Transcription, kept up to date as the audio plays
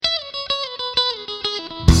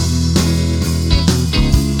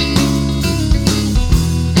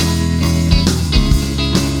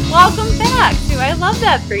I love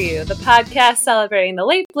that for you. The podcast celebrating the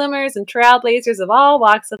late bloomers and trailblazers of all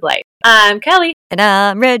walks of life. I'm Kelly. And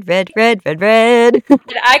I'm red. And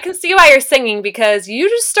I can see why you're singing because you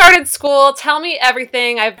just started school. Tell me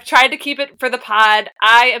everything. I've tried to keep it for the pod.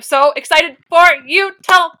 I am so excited for you.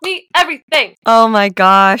 Tell me everything. Oh my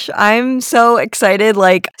gosh, I'm so excited.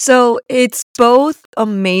 So it's both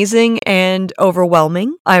amazing and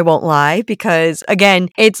overwhelming. I won't lie, because again,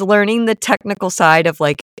 it's learning the technical side of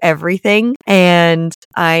everything. And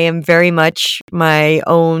I am very much my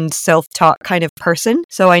own self-taught kind of person.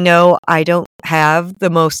 So I know I don't have the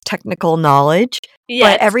most technical knowledge,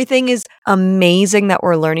 but everything is amazing that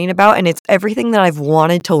we're learning about. And it's everything that I've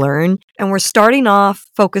wanted to learn. And we're starting off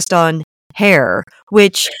focused on hair,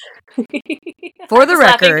 which for the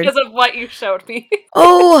record, because of what you showed me.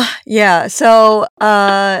 Oh, yeah. So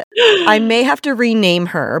I may have to rename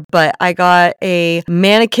her, but I got a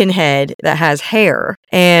mannequin head that has hair,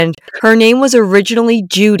 and her name was originally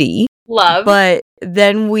Judy. Love. But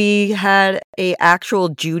then we had a actual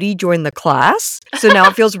Judy join the class. So now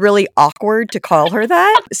it feels really awkward to call her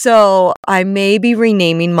that. So I may be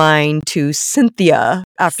renaming mine to Cynthia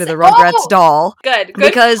after the Rugrats doll. Good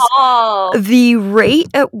because call. The rate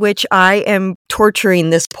at which I am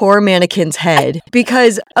torturing this poor mannequin's head,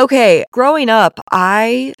 because, okay, growing up,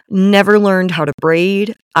 I never learned how to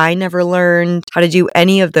braid. I never learned how to do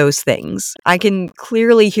any of those things. I can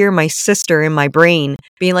clearly hear my sister in my brain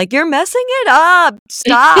being like, "You're messing it up.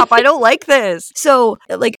 Stop. I don't like this." So,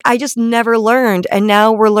 I just never learned. And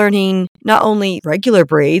now we're learning not only regular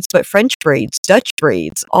braids, but French braids, Dutch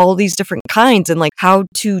braids, all these different kinds, and how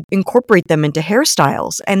to incorporate them into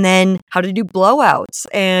hairstyles, and then how to do blowouts,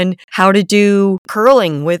 and how to do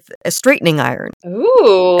curling with a straightening iron.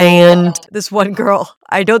 Ooh. And this one girl,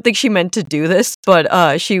 I don't think she meant to do this, but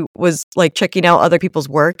she was checking out other people's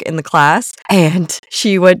work in the class, and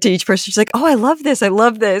she went to each person. She's like, "Oh, I love this.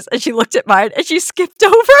 And she looked at mine and she skipped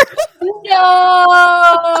over. No.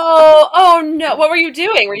 Oh no. What were you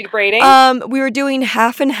doing? Were you braiding? We were doing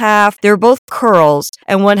half and half. They were both curls,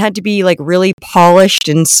 and one had to be really polished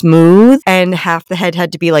and smooth, and half the head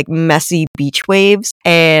had to be messy beach waves.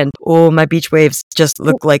 And my beach waves just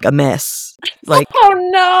look like a mess. Oh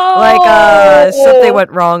no. Something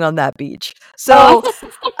went wrong on that beach. So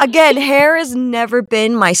again, hair has never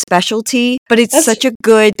been my specialty, but it's such a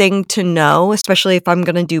good thing to know, especially if I'm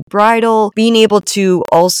going to do bridal, being able to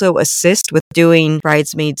also assist with doing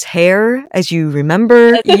bridesmaids' hair, as you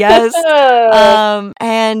remember. Yes.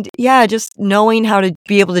 And yeah, just knowing how to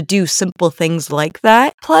be able to do simple things like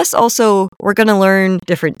that. Plus also, we're going to learn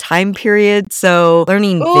different time periods. So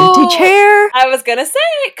learning vintage hair. I was going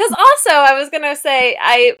to say,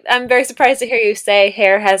 I'm very surprised to hear you say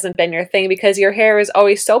hair hasn't been your thing, because your hair is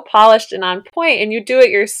always so polished and on point, and you do it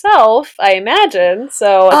yourself, I imagine.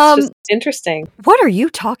 So it's just interesting. What are you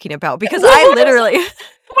talking about? Because I literally...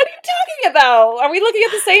 What are you talking about? Are we looking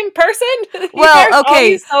at the same person? Well,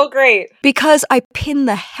 okay. So great. Because I pin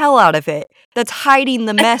the hell out of it. That's hiding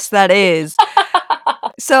the mess that is.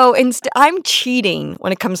 So I'm cheating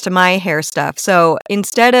when it comes to my hair stuff. So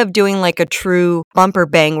instead of doing a true bumper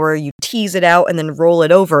bang where you tease it out and then roll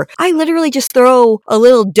it over, I literally just throw a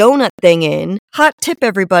little donut thing in. Hot tip,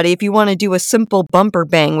 everybody, if you want to do a simple bumper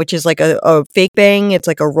bang, which is a fake bang, it's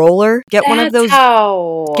a roller. Get one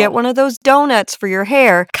of those donuts for your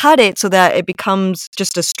hair, cut it so that it becomes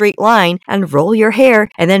just a straight line, and roll your hair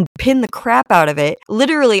and then pin the crap out of it.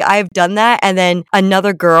 Literally, I've done that, and then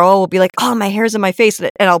another girl will be like, "Oh, my hair's in my face,"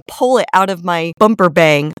 and I'll pull it out of my bumper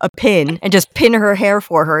bang, a pin, and just pin her hair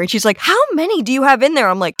for her. And she's like, "How many do you have in there?"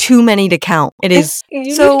 I'm like, "Too many to count." It is. You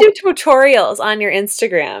need to do tutorials on your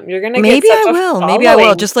Instagram. You're going to get Maybe I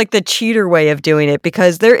will. Just the cheater way of doing it,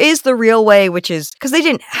 because there is the real way, which is because they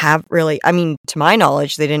didn't have to my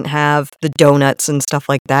knowledge, they didn't have the donuts and stuff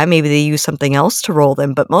like that. Maybe they used something else to roll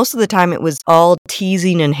them, but most of the time it was all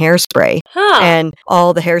teasing and hairspray. And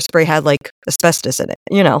all the hairspray had asbestos in it.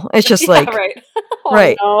 It's just right.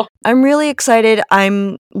 Right. No. I'm really excited.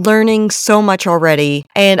 I'm learning so much already,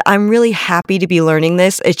 and I'm really happy to be learning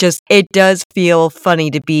this. It's just, it does feel funny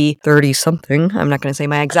to be 30 something. I'm not going to say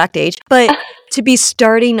my exact age, but to be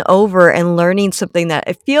starting over and learning something that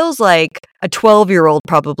it feels like a 12-year-old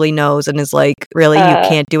probably knows and is like, "Really, you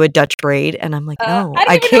can't do a Dutch braid?" And I'm like, "No, I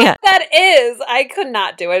don't even can't." know what that is. I could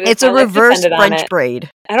not do it. It's a reverse French braid.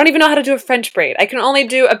 I don't even know how to do a French braid. I can only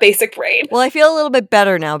do a basic braid. Well, I feel a little bit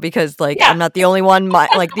better now because, I'm not the only one,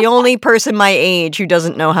 the only person my age who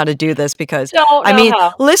doesn't know how to do this, because,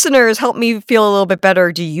 listeners, help me feel a little bit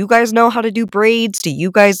better. Do you guys know how to do braids? Do you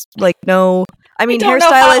guys, know... I mean, don't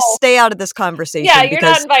know hairstylists, how. stay out of this conversation. Yeah, you're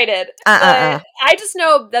not because invited. But I just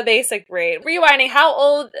know the basic rate. Rewinding, how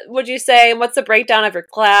old would you say, and what's the breakdown of your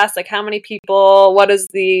class? Like, how many people? What is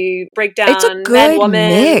the breakdown? It's a Men, good women?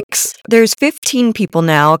 mix. There's 15 people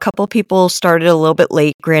now. A couple people started a little bit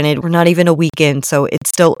late. Granted, we're not even a weekend, so it's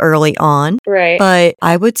still early on. Right. But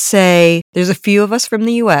I would say there's a few of us from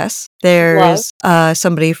the U.S. There's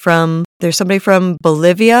somebody from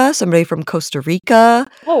Bolivia, somebody from Costa Rica.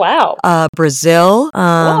 Oh, wow. Brazil.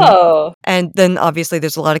 Whoa. And then obviously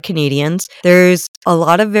there's a lot of Canadians. There's a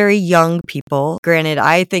lot of very young people. Granted,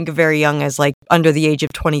 I think of very young as like under the age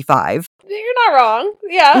of 25. You're not wrong.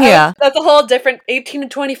 Yeah. That's a whole different 18 to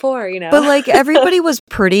 24, you know. But like everybody was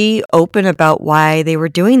pretty open about why they were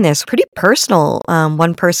doing this. Pretty personal.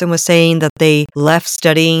 One person was saying that they left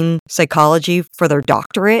studying psychology for their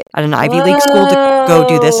doctorate at an Ivy League school to go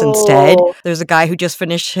do this instead. There's a guy who just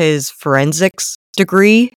finished his forensics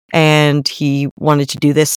degree and he wanted to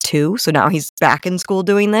do this too. So now he's back in school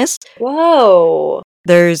doing this. Whoa.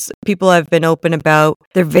 There's people I've been open about.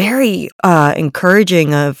 They're very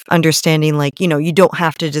encouraging of understanding, like, you know, you don't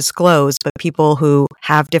have to disclose, but people who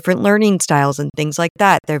have different learning styles and things like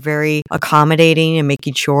that, they're very accommodating and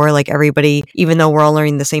making sure, like, everybody, even though we're all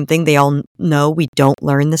learning the same thing, they all know we don't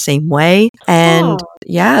learn the same way. And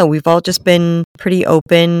yeah, we've all just been pretty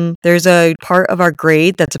open. There's a part of our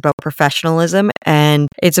grade that's about professionalism, and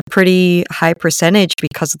it's a pretty high percentage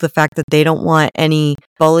because of the fact that they don't want any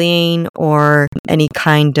bullying or any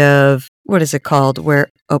kind of, what is it called? Hold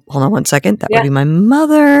on one second. That would be my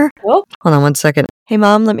mother. Oh. Hold on one second. Hey,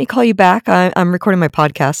 Mom, let me call you back. I'm recording my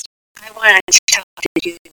podcast. I want to talk to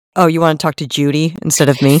you. Oh, you want to talk to Judy instead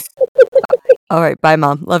of me? All right. Bye,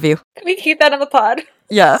 Mom. Love you. Can we keep that on the pod?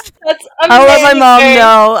 Yeah. That's amazing. I'll let my mom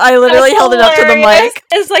know. I literally held it up to the mic.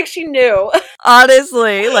 It's like she knew.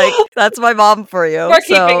 Honestly, like, that's my mom for you. We're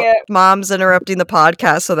keeping it. Mom's interrupting the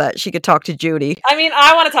podcast so that she could talk to Judy. I mean,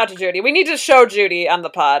 I want to talk to Judy. We need to show Judy on the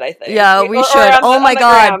pod, I think. Yeah, we should. Oh my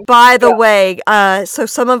God. By the way, so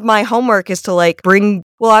some of my homework is to like bring,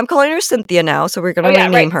 well, I'm calling her Cynthia now, so we're going to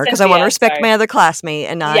rename her because I want to respect my other classmate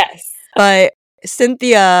and not. Yes. But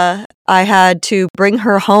Cynthia, I had to bring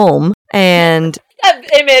her home and that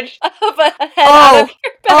image of a head out of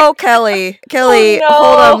your back. Oh, Kelly, Oh, no.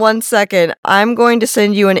 hold on one second. I'm going to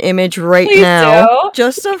send you an image right Please now, do.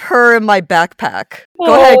 just of her in my backpack.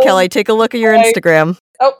 Go ahead, Kelly. Take a look at your Instagram.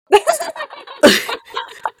 Oh.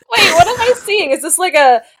 Wait, what am I seeing? Is this like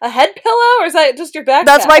a head pillow, or is that just your backpack?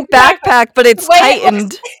 That's my backpack, but it's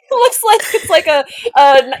tightened. It looks like it's like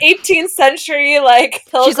an 18th century like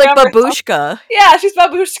pilgrim. She's like babushka. Yeah, she's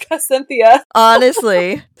babushka Cynthia.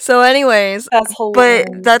 Honestly. So anyways, that's hilarious.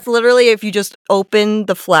 But that's literally if you just open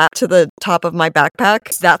the flap to the top of my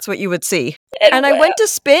backpack, that's what you would see. And I went to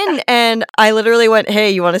spin and I literally went,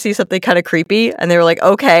 hey, you want to see something kind of creepy? And they were like,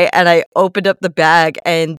 okay. And I opened up the bag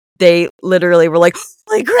and they literally were like,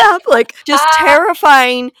 holy crap, like just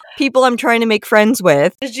terrifying people I'm trying to make friends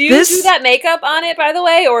with. Did you do that makeup on it, by the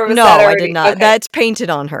way? Or was no, that already? I did not. Okay. That's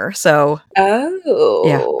painted on her. So. Oh.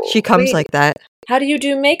 Yeah, she comes like that. How do you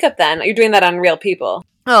do makeup then? Are you doing that on real people?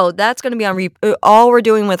 Oh, that's going to be on all we're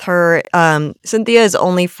doing with her. Cynthia is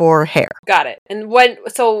only for hair. Got it. And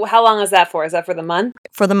so how long is that for? Is that for the month?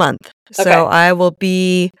 For the month. Okay. So I will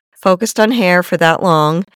be focused on hair for that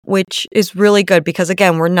long, which is really good because,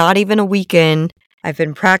 again, we're not even a weekend. I've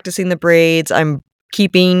been practicing the braids. I'm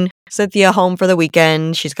keeping Cynthia home for the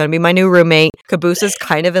weekend. She's going to be my new roommate. Caboose is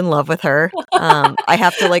kind of in love with her. I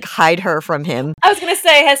have to like hide her from him. I was going to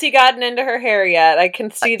say, has he gotten into her hair yet? I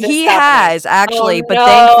can see this He happening. has, actually, but no.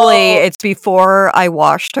 thankfully it's before I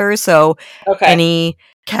washed her, so okay. Any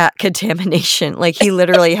cat contamination, like he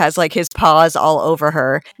literally has like his paws all over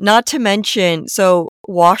her. Not to mention, so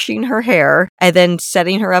washing her hair and then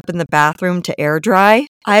setting her up in the bathroom to air dry,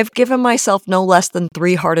 I've given myself no less than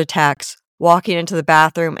 3 heart attacks walking into the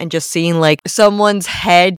bathroom and just seeing like someone's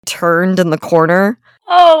head turned in the corner.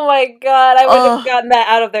 Oh my God, I would have gotten that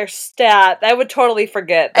out of their stat. I would totally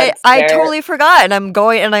forget. I totally forgot, and I'm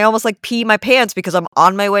going, and I almost like pee my pants because I'm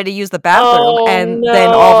on my way to use the bathroom, and then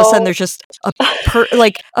all of a sudden there's just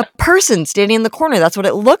a person standing in the corner. That's what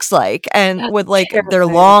it looks like, and with like their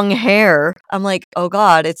long hair. I'm like, oh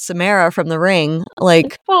God, it's Samara from The Ring.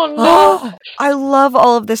 Like, oh no, I love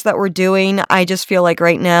all of this that we're doing. I just feel like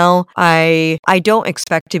right now I don't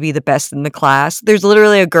expect to be the best in the class. There's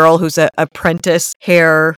literally a girl who's an apprentice hair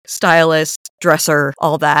stylist, dresser,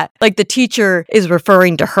 all that. Like the teacher is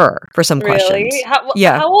referring to her for some questions. Really?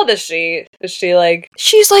 How old is she? Is she like...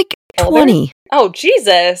 She's like 20. Oh,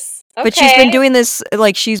 Jesus. But she's been doing this,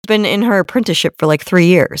 like, she's been in her apprenticeship for like 3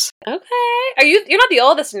 years. Okay. You're not the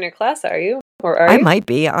oldest in your class, are you? Or are you? I might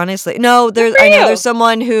be, honestly. No, I know there's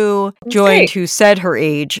someone who joined who said her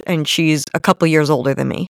age, and she's a couple years older than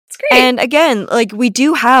me. It's great. And again, like, we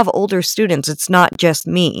do have older students. It's not just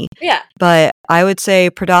me. Yeah. But I would say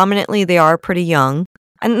predominantly they are pretty young.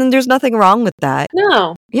 And there's nothing wrong with that.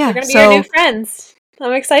 No. Yeah. They're going to be your new friends.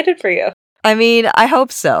 I'm excited for you. I mean, I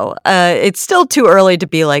hope so. It's still too early to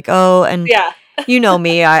be like, oh, and you know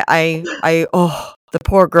me, the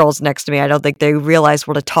poor girls next to me, I don't think they realize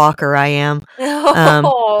what a talker I am.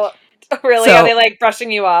 Oh, really? So, are they like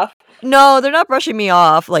brushing you off? No, they're not brushing me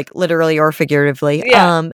off, like literally or figuratively.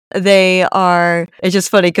 Yeah. They are, it's just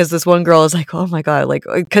funny because this one girl is like, oh my God, like,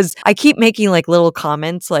 because I keep making like little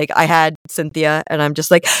comments. Like I had Cynthia and I'm just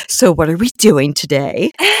like, so what are we doing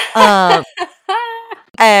today? Or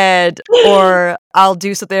I'll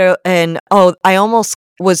do something and I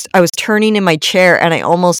was turning in my chair and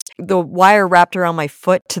the wire wrapped around my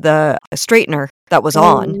foot to the straightener that was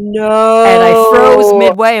on. No. And I froze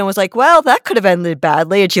midway and was like, well, that could have ended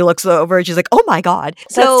badly. And she looks over and she's like, oh my God.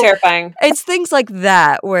 That's terrifying. It's things like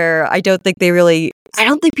that where I don't think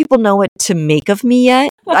people know what to make of me yet.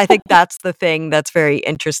 I think that's the thing that's very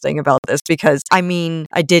interesting about this because, I mean,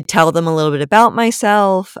 I did tell them a little bit about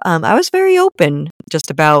myself. I was very open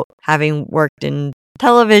just about having worked in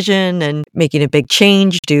television and making a big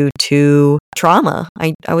change due to trauma.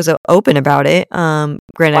 I was open about it.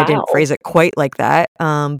 Granted, I didn't phrase it quite like that,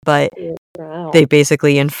 but they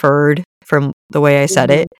basically inferred from the way I said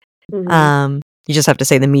it. Mm-hmm. You just have to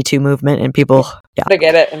say the Me Too movement and people, they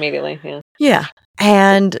get it immediately. Yeah.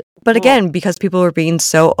 But again, because people were being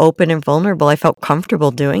so open and vulnerable, I felt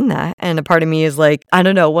comfortable doing that. And a part of me is like, I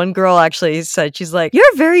don't know, one girl actually said, she's like,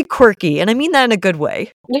 you're very quirky. And I mean that in a good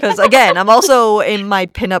way. Because again, I'm also in my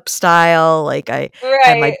pinup style. Like I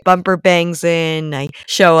have my bumper bangs in, I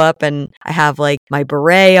show up and I have like my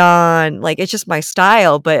beret on. Like it's just my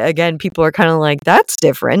style. But again, people are kind of like, that's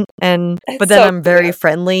different. But then I'm very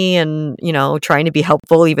friendly and, trying to be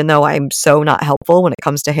helpful, even though I'm so not helpful when it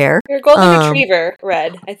comes to hair. You're a golden retriever,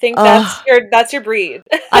 Red. I think that's your breed.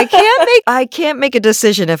 I can't make a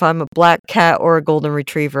decision if I'm a black cat or a golden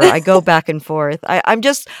retriever. I go back and forth. I'm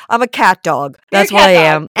a cat dog. That's what I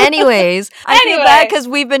am. Anyways, I feel bad because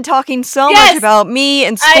we've been talking so much about me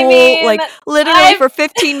and school, like literally for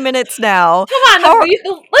 15 minutes now. Come on,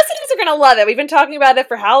 the listeners are gonna love it. We've been talking about it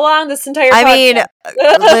for how long? This entire podcast? mean,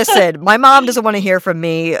 listen, my mom doesn't want to hear from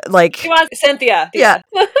me. Like, she wants Cynthia. Yeah.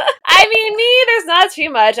 I mean, there's not too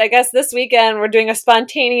much. I guess this weekend we're doing a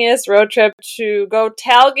spontaneous road trip to go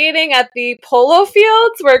tailgating at the polo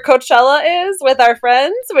fields where Coachella is with our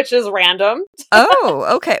friends, which is random. Oh,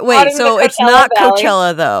 okay. Wait, so it's not Valley.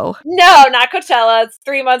 Coachella, though? No, not Coachella. It's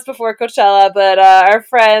 3 months before Coachella, but our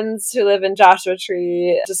friends who live in Joshua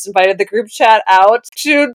Tree just invited the group chat out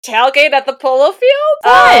to tailgate at the polo field.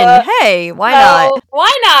 Fun. Hey, why not?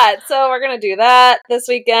 Why not? So we're going to do that this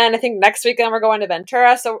weekend. I think next weekend we're going to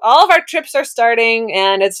Ventura. So all of our trips are starting,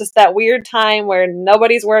 and it's just that weird time where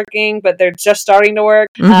nobody's working, but they're just starting to work.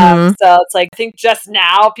 Mm-hmm. So it's like, I think just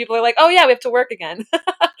now people are like, oh yeah, we have to work again.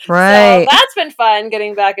 Right. So that's been fun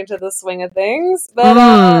getting back into the swing of things. But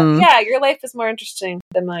yeah, your life is more interesting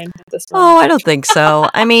than mine at this point. Oh, I don't think so.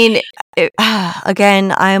 I mean,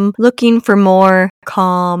 again, I'm looking for more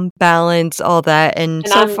calm, balance, all that. And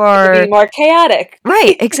so far, be more chaotic.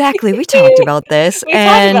 Right, exactly. We talked about this.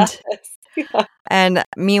 Yeah. And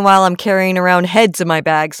meanwhile, I'm carrying around heads in my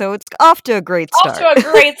bag, so it's off to a great start.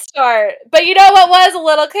 But you know what was a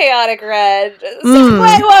little chaotic, Red?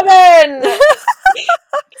 White woman!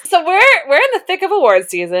 So we're in the thick of award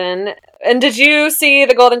season. And did you see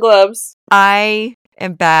the Golden Globes? I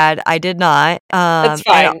am bad. I did not. It's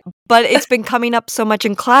fine. But it's been coming up so much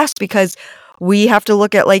in class because we have to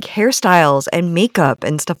look at like hairstyles and makeup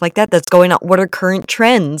and stuff like that that's going on. What are current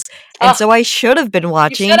trends? And so I should have been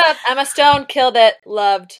watching. You should have. Emma Stone killed it.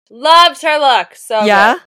 Loved her look. So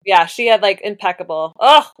yeah? Good. Yeah, she had like impeccable.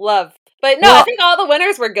 Oh, love. But no, I think all the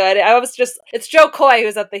winners were good. It's Joe Coy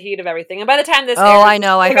who's at the heat of everything. And by the time this airs, I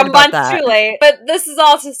know, I heard about that. A month too late. But this is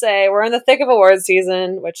all to say, we're in the thick of awards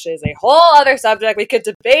season, which is a whole other subject we could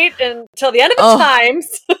debate until the end of the times.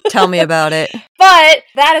 Tell me about it. But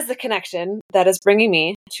that is the connection that is bringing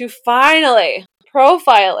me to finally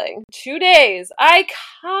profiling today's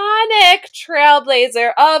iconic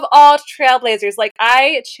trailblazer of all trailblazers. Like,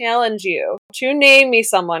 I challenge you to name me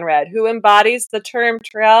someone, Red, who embodies the term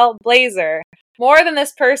trailblazer more than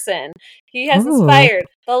this person. He has inspired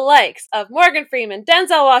the likes of Morgan Freeman,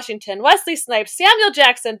 Denzel Washington, Wesley Snipes, Samuel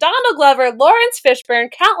Jackson, Donald Glover, Lawrence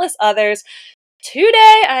Fishburne, countless others.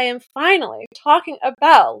 today I am finally talking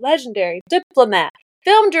about legendary diplomat,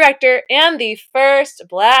 film director, and the first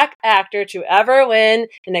Black actor to ever win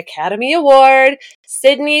an Academy Award,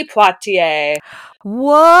 Sidney Poitier.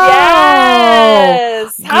 Whoa!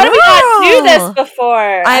 Yes! How did we not do this Girl!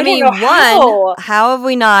 before? I don't mean, know one, how have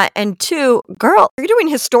we not? And two, girl, you're doing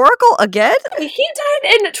historical again? He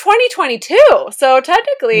died in 2022, so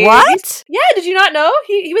technically... What? Yeah, did you not know?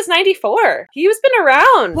 He was 94. He's been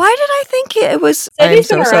around. Why did I think it was...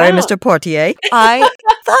 Sidney's I'm so been sorry, around. Mr. Portier. I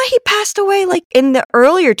thought he passed away like in the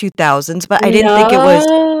earlier 2000s, but I didn't think it was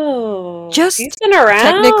just he's been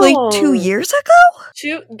around. Technically 2 years ago?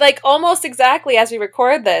 Almost exactly as we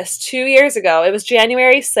record this, 2 years ago. It was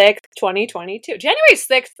January 6th, 2022. January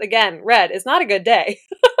 6th, again, red, is not a good day.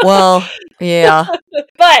 Well, yeah.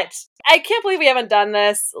 But I can't believe we haven't done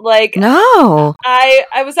this. No.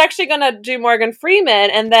 I was actually going to do Morgan Freeman,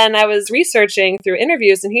 and then I was researching through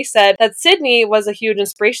interviews, and he said that Sidney was a huge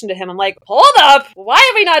inspiration to him. I'm like, hold up, why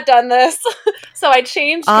have we not done this? So I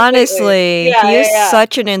changed Honestly, he is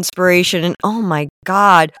such an inspiration, and oh my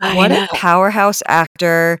God, what a powerhouse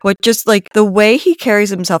actor. What just the way he carries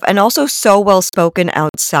himself, and also so well spoken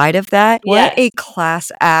outside of that. What a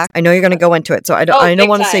class act. I know you're going to go into it, so I don't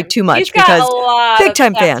want to say too much. He's got because a lot big of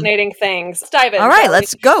time fascinating things. Let's dive in. All right,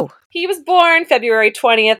 let's go. He was born February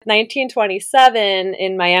 20th, 1927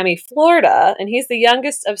 in Miami, Florida, and he's the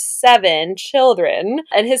youngest of 7 children.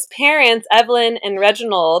 And his parents, Evelyn and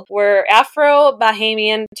Reginald, were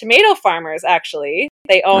Afro-Bahamian tomato farmers, actually.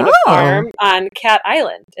 They owned a farm on Cat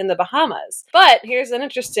Island in the Bahamas. But here's an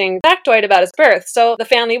interesting factoid about his birth. So the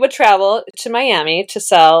family would travel to Miami to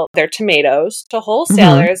sell their tomatoes to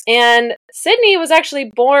wholesalers, and Sidney was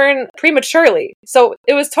actually born prematurely. So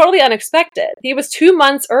it was totally unexpected. He was 2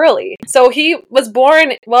 months early. So he was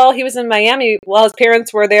born while he was in Miami while his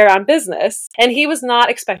parents were there on business, and he was not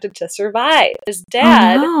expected to survive. His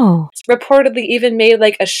dad reportedly even made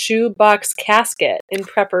a shoebox casket in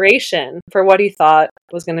preparation for what he thought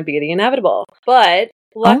was going to be the inevitable. But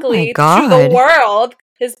luckily to the world,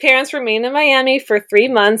 his parents remained in Miami for 3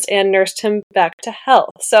 months and nursed him back to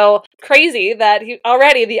health. So crazy that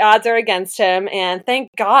already the odds are against him, and thank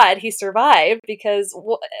God he survived, because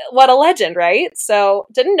what a legend, right? So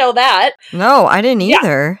didn't know that. No, I didn't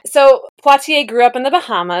either. So Poitier grew up in the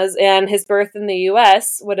Bahamas, and his birth in the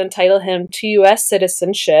U.S. would entitle him to U.S.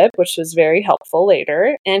 citizenship, which was very helpful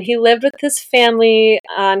later. And he lived with his family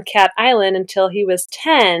on Cat Island until he was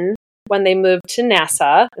 10, when they moved to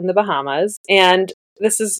Nassau in the Bahamas. And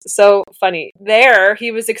this is so funny. There, he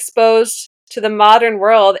was exposed to the modern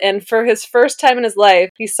world, and for his first time in his life,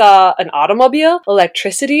 he saw an automobile,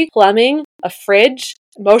 electricity, plumbing, a fridge,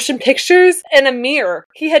 motion pictures, and a mirror.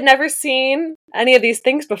 He had never seen any of these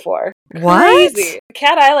things before. What? Crazy.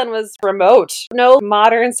 Cat Island was remote. No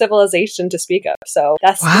modern civilization to speak of. So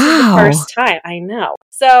this is the first time. I know.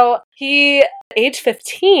 So he, age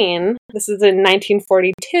 15, this is in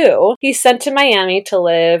 1942, he's sent to Miami to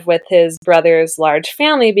live with his brother's large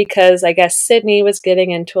family because I guess Sidney was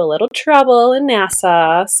getting into a little trouble in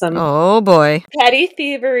Nassau. Some petty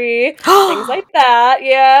thievery, things like that.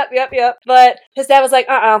 Yep. But his dad was like,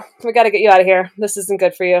 we gotta get you out of here. This isn't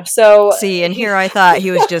good for you. So see, and here I thought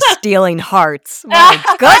he was just stealing hearts. My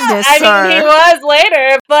goodness, sir. I mean, he was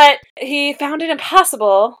later, but he found it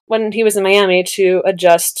impossible when he was in Miami to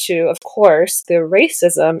adjust to, of course, the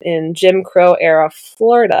racism in Jim Crow era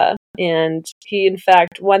Florida. And he, in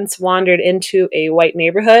fact, once wandered into a white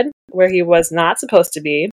neighborhood where he was not supposed to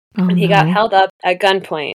be. And he got held up at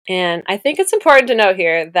gunpoint. And I think it's important to note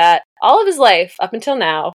here that all of his life, up until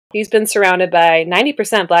now, he's been surrounded by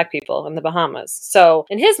 90% Black people in the Bahamas. So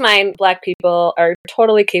in his mind, Black people are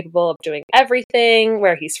totally capable of doing everything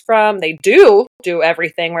where he's from. They do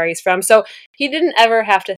everything where he's from. So he didn't ever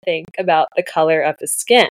have to think about the color of his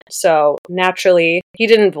skin. So naturally, he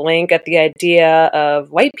didn't blink at the idea of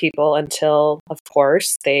white people until, of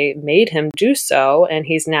course, they made him do so. And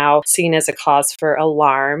he's now seen as a cause for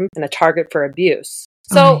alarm and a target for abuse.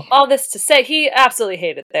 So all this to say, he absolutely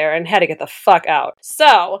hated it there and had to get the fuck out.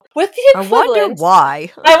 So with the equivalent... I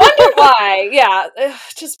wonder why. Yeah,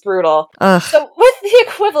 just brutal. So with the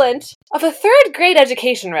equivalent of a 3rd grade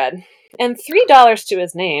education, Red, and $3 to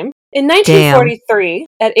his name, in 1943,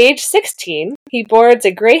 at age 16, he boards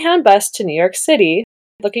a Greyhound bus to New York City,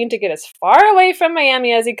 looking to get as far away from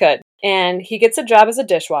Miami as he could. And he gets a job as a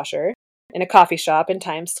dishwasher in a coffee shop in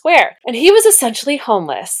Times Square. And he was essentially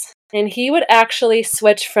homeless. And he would actually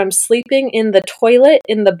switch from sleeping in the toilet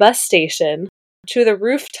in the bus station to the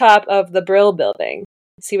rooftop of the Brill building.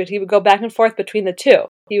 See, he would go back and forth between the two.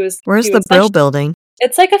 Where's the Brill building?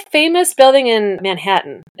 It's like a famous building in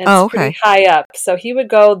Manhattan. It's pretty okay. high up. So he would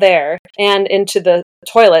go there and into the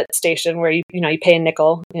toilet station where you pay a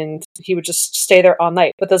nickel, and he would just stay there all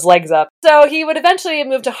night with his legs up. So he would eventually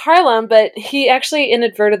move to Harlem, but he actually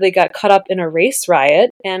inadvertently got caught up in a race riot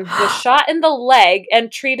and was shot in the leg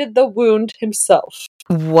and treated the wound himself.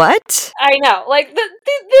 What? I know, like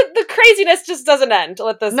the craziness just doesn't end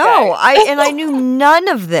with this guy. No, I knew none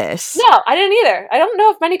of this. No, I didn't either. I don't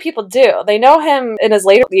know if many people do. They know him in his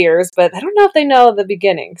later years, but I don't know if they know the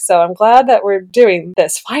beginning. So I'm glad that we're doing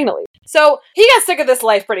this finally. So he got sick of this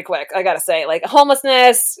life pretty quick, I gotta say. Like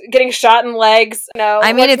homelessness, getting shot in legs.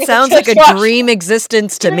 I mean, it sounds like a dream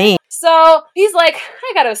existence to me. So he's like,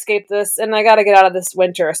 I gotta escape this, and I gotta get out of this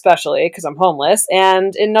winter, especially because I'm homeless.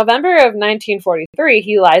 And in November of 1943,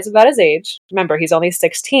 he lies about his age. Remember, he's only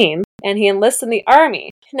 16, and he enlists in the army.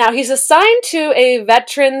 Now, he's assigned to a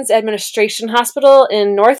Veterans Administration hospital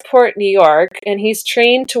in Northport, New York, and he's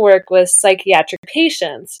trained to work with psychiatric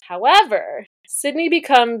patients. However, Sidney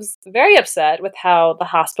becomes very upset with how the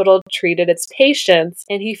hospital treated its patients,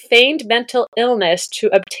 and he feigned mental illness to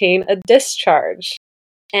obtain a discharge.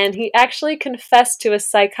 And he actually confessed to a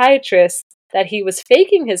psychiatrist that he was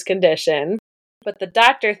faking his condition, but the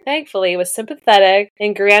doctor, thankfully, was sympathetic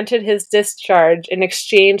and granted his discharge in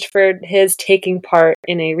exchange for his taking part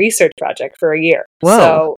in a research project for a year. Whoa.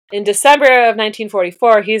 So, in December of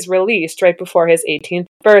 1944, he's released right before his 18th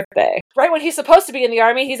birthday. Right when he's supposed to be in the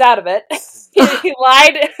army, he's out of it. He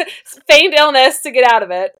lied, feigned illness to get out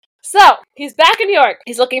of it. So, he's back in New York.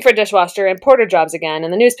 He's looking for dishwasher and porter jobs again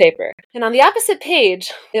in the newspaper. And on the opposite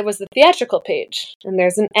page, it was the theatrical page. And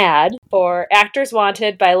there's an ad for actors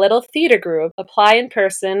wanted by Little Theater Group. Apply in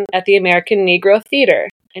person at the American Negro Theater.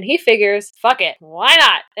 And he figures, fuck it, why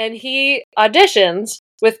not? And he auditions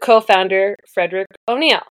with co-founder Frederick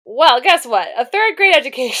O'Neill. Well, guess what? A third grade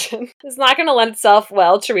education is not going to lend itself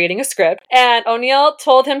well to reading a script, and O'Neill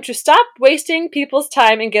told him to stop wasting people's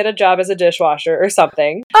time and get a job as a dishwasher or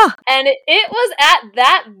something. Oh. And it was at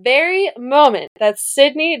that very moment that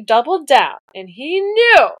Sidney doubled down, and he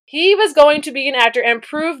knew he was going to be an actor and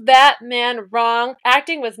prove that man wrong.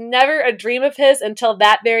 Acting was never a dream of his until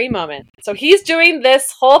that very moment. So he's doing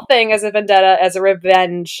this whole thing as a vendetta, as a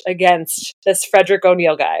revenge against this Frederick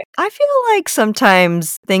O'Neill guy. I feel like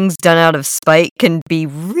sometimes things done out of spite can be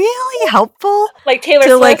really helpful. Like Taylor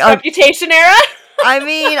to, Swift's Reputation era? I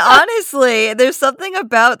mean, honestly, there's something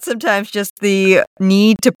about sometimes just the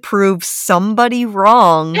need to prove somebody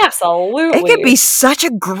wrong. Absolutely. It can be such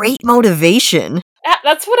a great motivation.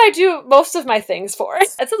 That's what I do most of my things for.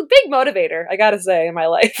 It's a big motivator, I gotta say, in my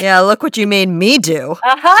life. Yeah, look what you made me do.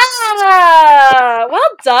 Aha! Well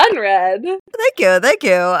done, Red. Thank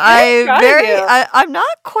you. I'm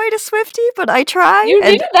not quite a Swiftie, but I try. You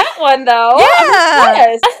knew that one, though.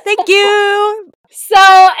 Yeah. Thank you. So,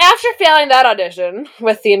 after failing that audition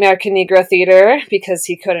with the American Negro Theater because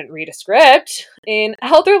he couldn't read a script, an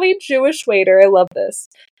elderly Jewish waiter, I love this,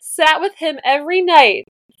 sat with him every night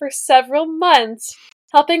for several months,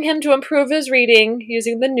 helping him to improve his reading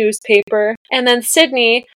using the newspaper. And then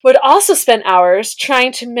Sidney would also spend hours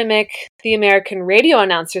trying to mimic the American radio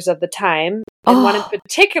announcers of the time. And one in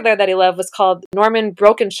particular that he loved was called Norman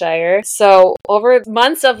Brokenshire. So over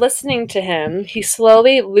months of listening to him, he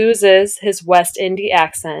slowly loses his West Indie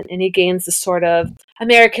accent and he gains this sort of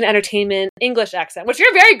American entertainment English accent, which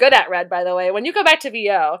you're very good at, Red, by the way. When you go back to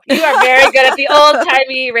VO, you are very good at the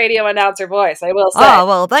old-timey radio announcer voice, I will say. Oh,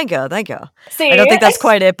 well, thank you. See, I don't think that's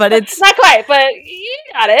quite it, but it's... Not quite, but you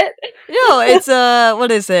got it. No, it's,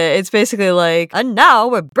 what is it? It's basically like, and now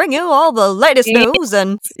we're bringing you all the latest news,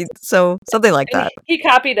 and so something like that. He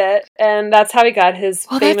copied it, and that's how he got his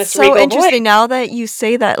famous regal voice. Interesting now that you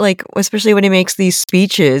say that, like, especially when he makes these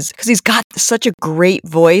speeches, because he's got such a great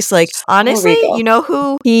voice. Like, honestly, you know who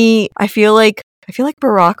I feel like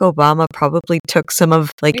Barack Obama probably took some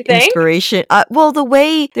of, like, inspiration. Well,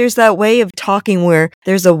 there's that way of talking where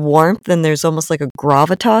there's a warmth and there's almost like a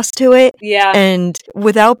gravitas to it. Yeah. And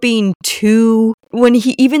without being too,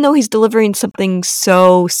 even though he's delivering something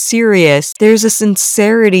so serious, there's a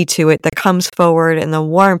sincerity to it that comes forward and the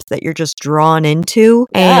warmth that you're just drawn into.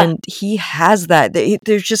 Yeah. And he has that.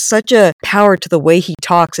 There's just such a power to the way he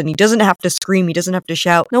talks, and he doesn't have to scream. He doesn't have to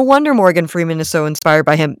shout. No wonder Morgan Freeman is so inspired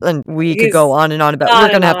by him. And we could go on and on about we're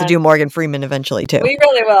going to have to do Morgan Freeman eventually too. We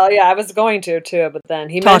really will. Yeah, I was going to too, but then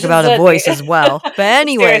he talk about a voice as well. But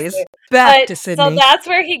anyways, back to Sidney. So that's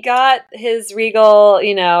where he got his regal,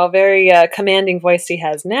 very commanding voice he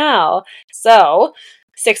has now. So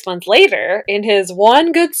 6 months later, in his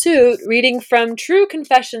one good suit, reading from True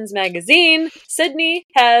Confessions magazine, Sidney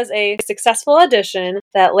has a successful audition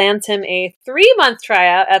that lands him a 3-month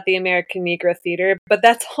tryout at the American Negro Theater, but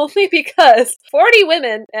that's only because 40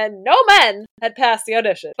 women and no men had passed the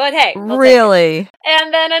audition. But hey, we'll Really?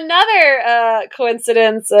 And then another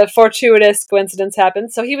coincidence, a fortuitous coincidence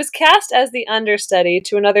happened. So he was cast as the understudy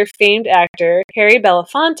to another famed actor, Harry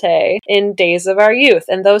Belafonte, in Days of Our Youth.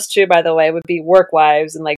 And those two, by the way, would be work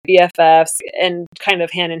wives and like BFFs and kind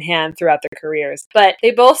of hand in hand throughout their careers. But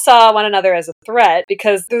they both saw one another as a threat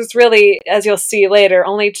because there's really, as you'll see later,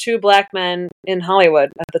 only 2 black men in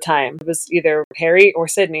Hollywood at the time. It was either Harry or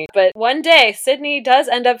Sidney. But one day, Sidney does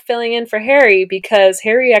end up filling in for Harry because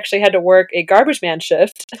Harry actually had to work a garbage man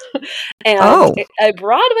shift. And a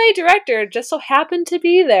Broadway director just so happened to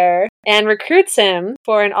be there and recruits him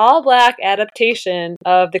for an all-black adaptation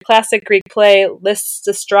of the classic Greek play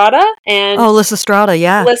Lysistrata. And Lysistrata,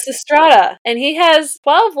 yeah. Lysistrata. And he has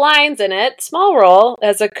 12 lines in it, small role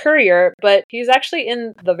as a courier, but he's actually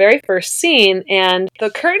in the very first scene, and the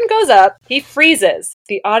curtain goes up, he freezes,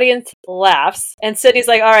 the audience laughs, and Sidney's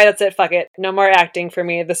like, all right, that's it, fuck it, no more acting for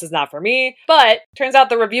me, this is not for me. But turns out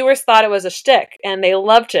the reviewers thought it was a shtick, and they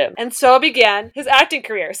loved him. And so began his acting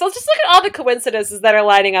career. So just look at all the coincidences that are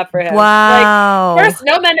lining up for him. Wow. Like, first,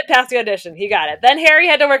 no men had passed the audition. He got it. Then Harry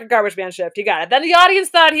had to work a garbage man shift. He got it. Then the audience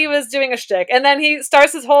thought he was doing a shtick. And then he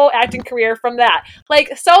starts his whole acting career from that.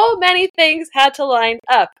 Like, so many things had to line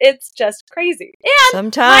up. It's just crazy. And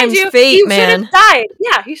sometimes mind you, fate, he man. should have died.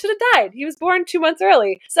 Yeah, he should have died. He was born 2 months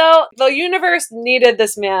early. So the universe needed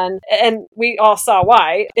this man, and we all saw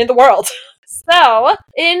why, in the world. So,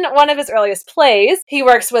 in one of his earliest plays, he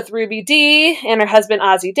works with Ruby Dee and her husband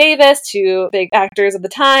Ossie Davis, 2 big actors of the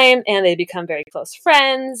time, and they become very close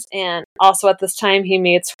friends. And also at this time, he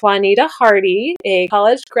meets Juanita Hardy, a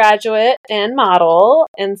college graduate and model.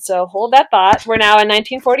 And so, hold that thought. We're now in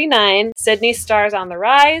 1949. Sidney stars on the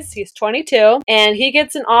rise. He's 22, and he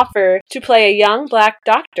gets an offer to play a young black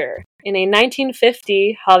doctor in a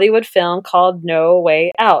 1950 Hollywood film called No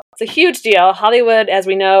Way Out. It's a huge deal. Hollywood, as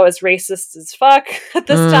we know, is racist as fuck at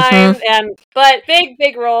this time, but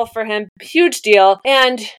big role for him, huge deal.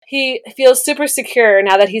 And he feels super secure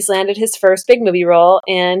now that he's landed his first big movie role,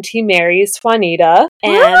 and he marries Juanita.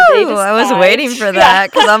 And I was waiting for that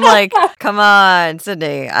because I'm like, come on,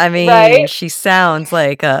 Sidney. I mean, She sounds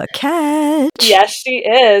like a catch. Yes, she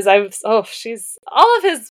is. She's all of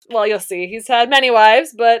his. Well, you'll see. He's had many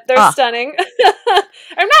wives, but they're stunning. Or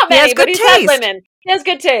not many, but he's had women. He has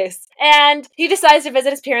good taste. And he decides to visit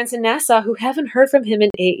his parents in Nassau, who haven't heard from him in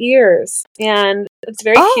 8 years. And it's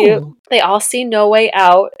very cute. They all see No Way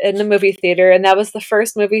Out in the movie theater, and that was the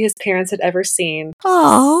first movie his parents had ever seen.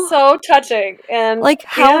 Oh, so touching. And like,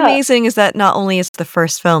 how amazing is that? Not only is it the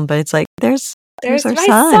first film, but it's like, there's our my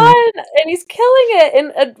son, and he's killing it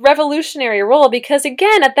in a revolutionary role because,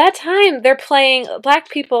 again, at that time, black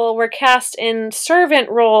people were cast in servant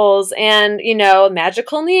roles and,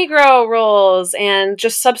 magical Negro roles and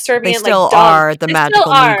just subservient. They still are the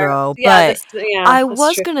magical Negro. Yeah, but I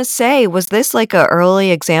was going to say, was this like an early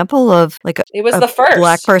example of like it was the first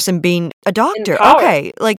black person being a doctor?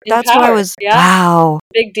 Okay, like that's what I was. Yeah. Wow,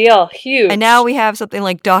 big deal, huge. And now we have something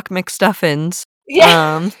like Doc McStuffins.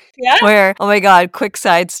 Yeah. Where, oh my God, quick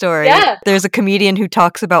side story. Yeah. There's a comedian who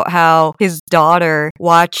talks about how his daughter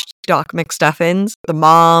watched Doc McStuffins. The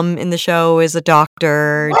mom in the show is a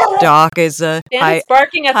doctor. Doc is a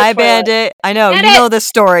barking at the toilet. Bandit. I know, you know this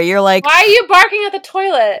story. You're like, why are you barking at the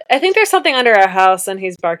toilet? I think there's something under our house and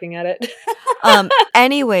he's barking at it.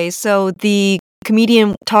 Anyway, so the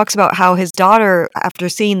comedian talks about how his daughter, after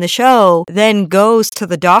seeing the show, then goes to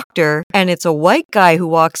the doctor, and it's a white guy who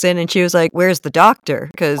walks in, and she was like, where's the doctor?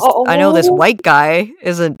 Because I know this white guy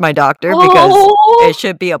isn't my doctor because it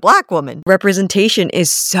should be a black woman. Representation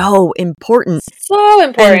is so important. So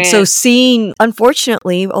important. And so seeing,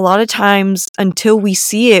 unfortunately, a lot of times until we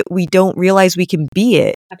see it, we don't realize we can be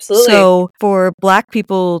it. Absolutely. So for black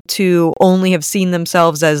people to only have seen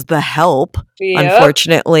themselves as the help,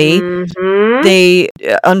 unfortunately,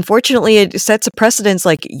 unfortunately, it sets a precedence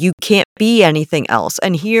like you can't be anything else.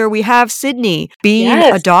 And here we have Sidney being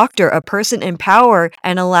a doctor, a person in power,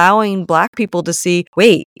 and allowing black people to see,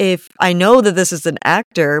 wait, if I know that this is an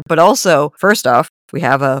actor, but also, first off, we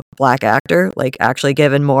have a black actor, like actually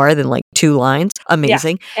given more than like 2 lines.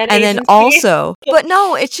 Amazing. And And then agency. also, but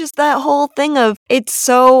no, it's just that whole thing of it's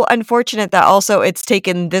so unfortunate that also it's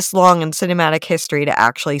taken this long in cinematic history to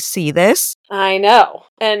actually see this. I know.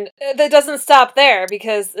 And that doesn't stop there,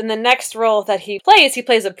 because in the next role that he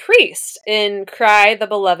plays a priest in Cry the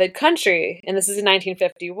Beloved Country. And this is in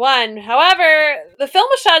 1951. However, the film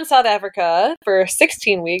was shot in South Africa for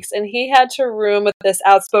 16 weeks, and he had to room with this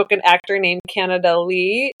outspoken actor named Canada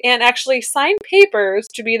Lee and actually sign papers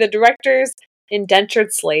to be the director's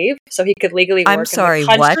indentured slave so he could legally work I'm sorry, in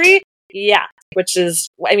the country. what? Yeah. Which is,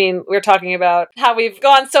 I mean, we're talking about how we've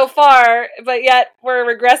gone so far, but yet we're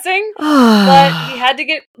regressing. But he had to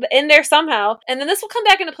get in there somehow. And then this will come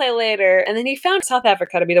back into play later. And then he found South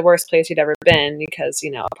Africa to be the worst place he'd ever been because,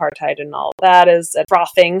 you know, apartheid and all that is a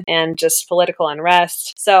frothing and just political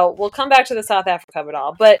unrest. So we'll come back to the South Africa of it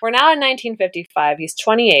all. But we're now in 1955. He's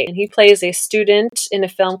 28 and he plays a student in a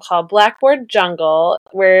film called Blackboard Jungle,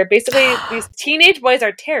 where basically these teenage boys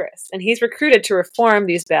are terrorists and he's recruited to reform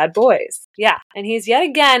these bad boys. Yeah. And he's yet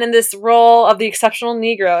again in this role of the exceptional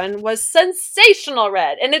Negro and was sensational,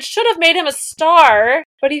 Red. And it should have made him a star,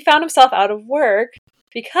 but he found himself out of work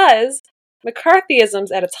because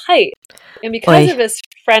McCarthyism's at its height. And because of his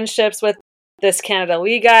friendships with this Canada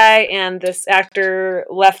Lee guy and this actor,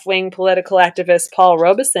 left-wing political activist Paul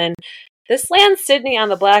Robeson, this lands Sidney on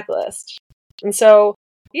the blacklist. And so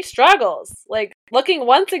he struggles, like looking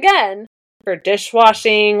once again for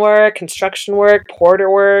dishwashing work, construction work, porter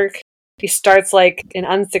work. He starts like an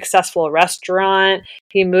unsuccessful restaurant.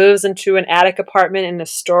 He moves into an attic apartment in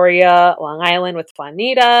Astoria, Long Island with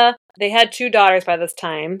Juanita. They had 2 daughters by this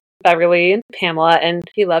time, Beverly and Pamela, and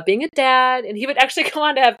he loved being a dad. And he would actually go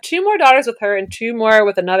on to have 2 more daughters with her and 2 more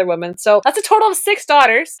with another woman. So that's a total of 6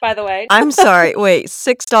 daughters, by the way. I'm sorry. Wait,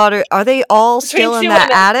 6 daughters. Are they all still in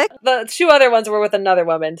that attic? The 2 other ones were with another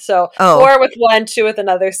woman. So 4 with one, 2 with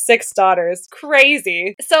another, 6 daughters.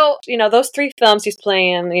 Crazy. So, you know, those 3 films he's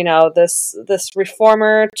playing, you know, this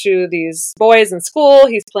reformer to these boys in school.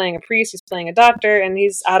 He's playing a priest, he's playing a doctor, and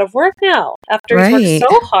he's out of work now after he's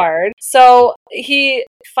worked so hard. So he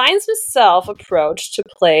finds himself approached to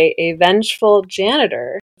play a vengeful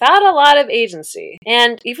janitor without a lot of agency.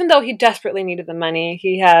 And even though he desperately needed the money,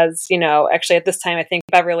 he has, you know, actually at this time, I think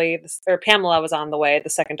Beverly or Pamela was on the way, the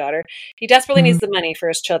second daughter. He desperately needs the money for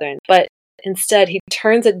his children, but instead he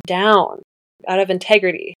turns it down out of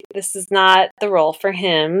integrity. This is not the role for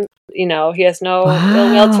him. You know, he has no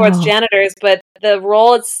ill will towards janitors, but the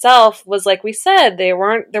role itself was, like we said, there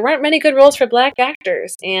weren't many good roles for black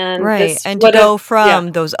actors. And and to go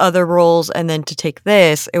from those other roles and then to take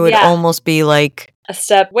this, it would almost be like a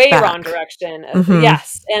step way wrong direction.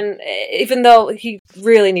 Yes. And even though he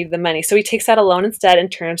really needed the money, so he takes that alone instead and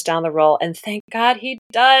turns down the role. And thank God he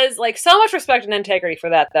does. Like, so much respect and integrity for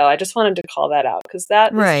that, though. I just wanted to call that out because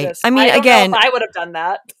that is just, I mean, I don't again, know if I would have done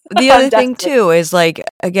that. The other thing too is, like,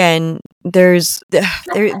 again, there is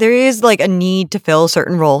like a need to fill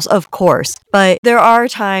certain roles, of course, but there are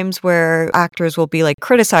times where actors will be like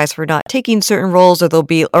criticized for not taking certain roles,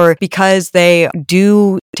 or because they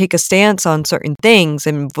do take a stance on certain things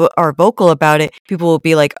and are vocal about it. People will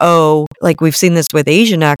be like, oh, like we've seen this with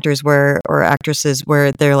Asian actors or actresses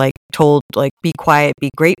where they're like told, like, be quiet, be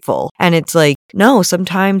grateful, and it's like, no,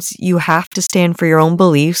 sometimes you have to stand for your own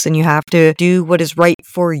beliefs and you have to do what is right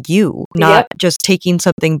for you, not just taking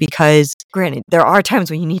something because, granted, there are times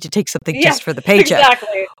when you need to take something just for the paycheck.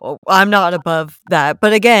 Exactly. I'm not above that.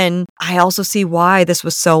 But again, I also see why this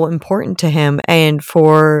was so important to him. And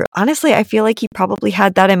honestly, I feel like he probably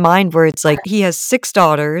had that in mind, where it's like he has 6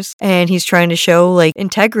 daughters and he's trying to show like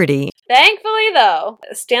integrity. Thankfully, though,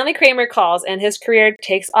 Stanley Kramer calls and his career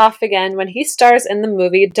takes off again when he stars in the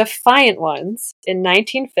movie Defiant Ones in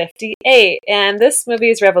 1958. And this movie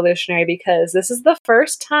is revolutionary because this is the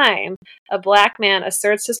first time a black man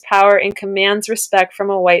asserts his power and commands respect from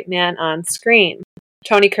a white man on screen.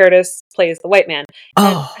 Tony Curtis plays the white man.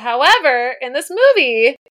 And, however, in this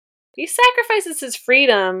movie, he sacrifices his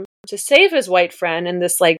freedom to save his white friend in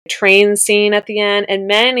this like train scene at the end, and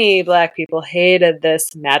many black people hated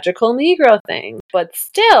this magical Negro thing. But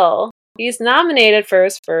still, he's nominated for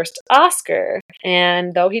his first Oscar.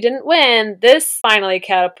 And though he didn't win, this finally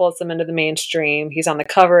catapults him into the mainstream. He's on the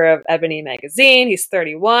cover of Ebony magazine. He's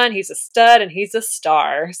 31. He's a stud and he's a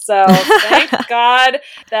star. So thank God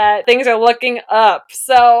that things are looking up.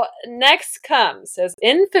 So next comes his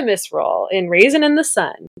infamous role in Raisin in the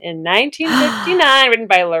Sun in 1959, written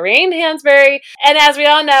by Lorraine Hansberry. And as we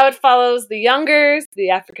all know, it follows the Youngers, the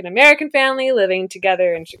African-American family living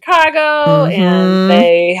together in Chicago. And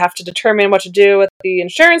they have to determine determine what to do with the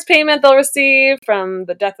insurance payment they'll receive from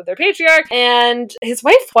the death of their patriarch. And his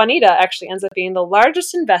wife, Juanita, actually ends up being the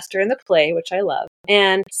largest investor in the play, which I love.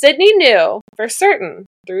 And Sidney knew for certain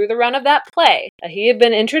through the run of that play that he had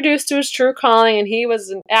been introduced to his true calling, and he was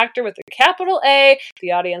an actor with a capital A.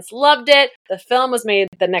 The audience loved it. The film was made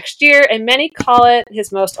the next year, and many call it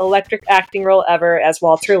his most electric acting role ever as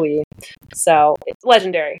Walter Lee. So it's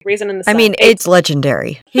legendary. Reason in the Sun. I mean, it's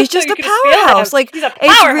legendary. He's just a powerhouse. Like, he's a it's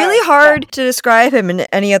powerhouse. really hard to describe him in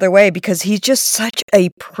any other way because he's just such a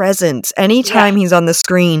presence. Anytime he's on the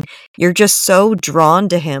screen, you're just so drawn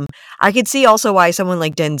to him. I could see also why someone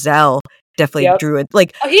like Denzel definitely drew it.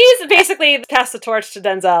 Like, he's basically passed the torch to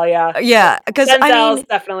Denzel. Yeah, because Denzel's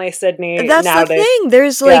definitely Sidney. That's nowadays. the thing.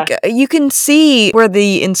 There's you can see where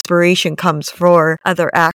the inspiration comes for other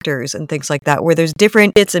actors and things like that, where there's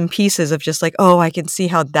different bits and pieces of just like, oh, I can see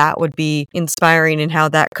how that would be inspiring and how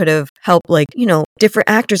that could have helped, like, you know, different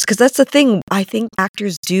actors. Because that's the thing. I think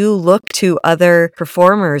actors do look to other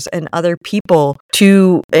performers and other people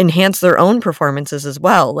to enhance their own performances as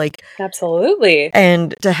well. Like, absolutely.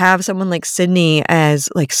 And to have someone like Sidney as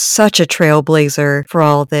like such a trailblazer for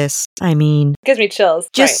all this, I mean, gives me chills.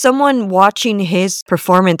 Just someone watching his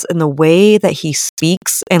performance and the way that he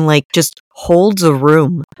speaks and like just holds a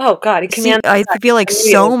room. Oh God, he commands. I feel like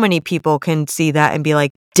so many people can see that and be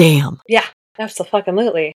like, damn. Yeah,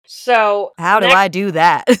 absolutely. So how do I do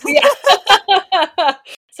that? Yeah.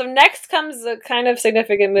 So next comes a kind of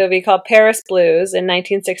significant movie called Paris Blues in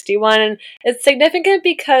 1961. And it's significant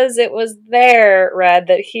because it was there, Red,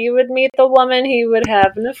 that he would meet the woman he would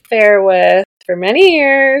have an affair with for many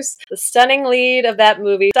years. The stunning lead of that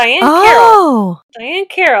movie, Diane Carroll. Diane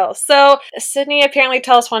Carroll. So Sidney apparently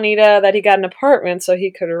tells Juanita that he got an apartment so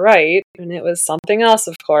he could write. And it was something else,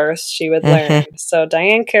 of course, she would learn. So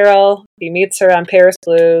Diane Carroll, he meets her on Paris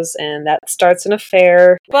Blues, and that starts an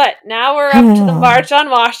affair. But now we're up to the March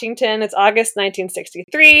on Washington. It's August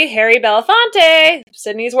 1963. Harry Belafonte,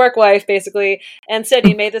 Sidney's work wife, basically, and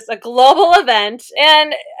Sidney made this a global event.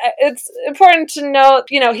 And it's important to note,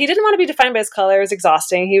 you know, he didn't want to be defined by his color. It was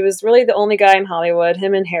exhausting. He was really the only guy in Hollywood,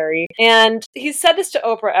 him and Harry. And he said this to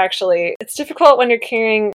Oprah, actually. It's difficult when you're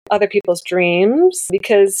carrying other people's dreams,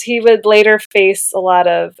 because he would later face a lot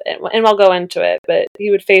of, and I'll go into it, but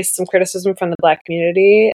he would face some criticism from the Black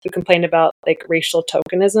community who complained about like racial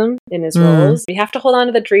tokenism in his roles. You have to hold on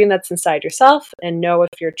to the dream that's inside yourself and know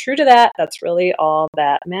if you're true to that, that's really all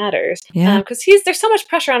that matters. Because there's so much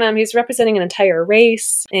pressure on him. He's representing an entire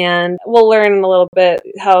race, and we'll learn a little bit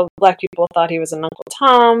how Black people thought he was an Uncle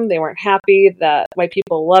Tom. They weren't happy that white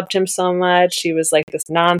people loved him so much. He was like this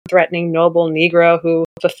non-threatening, noble Negro who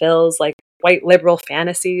fulfills like white liberal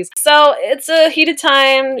fantasies. So it's a heated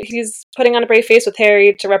time. He's putting on a brave face with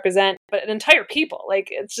Harry to represent but an entire people. Like,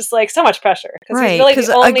 it's just like so much pressure. Because he's really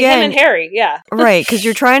only him and Harry. Yeah. Right. Because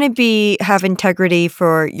you're trying to have integrity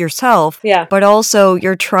for yourself. Yeah. But also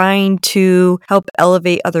you're trying to help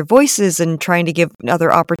elevate other voices and trying to give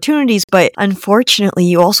other opportunities. But unfortunately,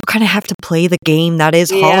 you also kind of have to play the game that is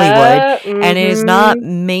Hollywood. And it is not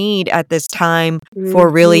made at this time for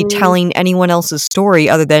really telling anyone else's story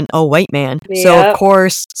other than a white man. So of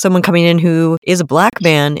course, someone coming in who is a Black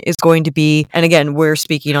man is going to be, and again, we're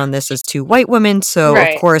speaking on this as two white women, so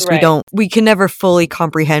of course we can never fully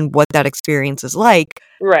comprehend what that experience is like.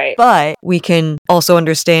 Right. But we can also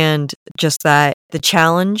understand just that the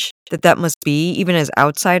challenge that must be, even as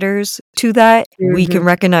outsiders to that, we can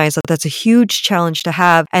recognize that that's a huge challenge to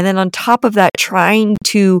have. And then on top of that, trying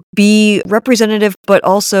to be representative, but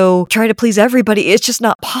also try to please everybody, it's just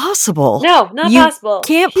not possible. No, not possible. You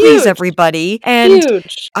can't please everybody. And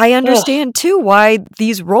I understand too why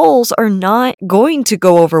these roles are not going to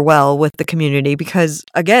go over well with the community, because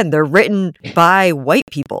again, they're written by white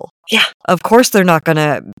people. Yeah. Of course they're not going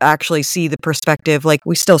to actually see the perspective. Like,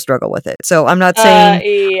 we still struggle with it. So I'm not saying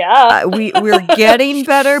we're getting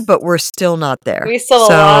better, but we're still not there. We still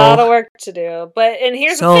have a lot of work to do. And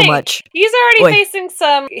here's the thing. Much. He's already facing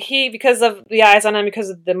some heat because of the eyes on him, because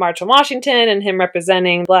of the March on Washington and him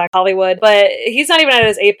representing Black Hollywood. But he's not even at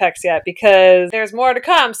his apex yet, because there's more to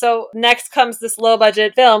come. So next comes this low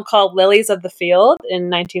budget film called Lilies of the Field in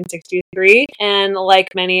 1963. And like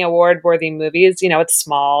many award worthy movies, you know, it's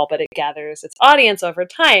small, but it gathers its audience over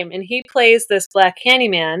time. And he plays this Black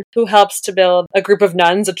handyman who helps to build a group of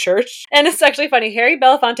nuns, a church. And it's actually funny. Harry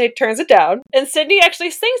Belafonte turns it down. And Sidney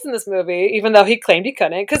actually sings in this movie, even though he claimed he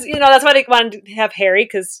couldn't. Because, you know, that's why they wanted to have Harry,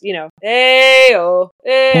 because, you know, he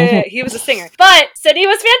was a singer. But Sidney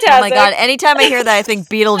was fantastic. Oh my God. Anytime I hear that, I think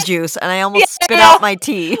Beetlejuice, and I almost spit out my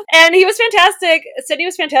tea. And he was fantastic. Sidney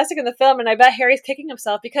was fantastic in the film. And I bet Harry's kicking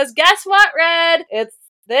himself, because guess what, Red?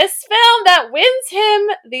 this film that wins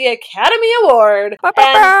him the Academy Award.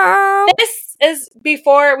 Ba-ba-bow. And this is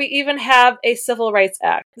before we even have a Civil Rights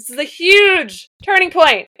Act. This is a huge turning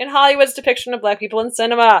point in Hollywood's depiction of black people in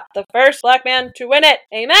cinema. The first black man to win it.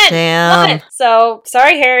 Amen. Damn. Love it. So,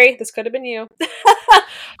 sorry, Harry. This could have been you.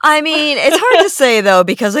 I mean, it's hard to say, though,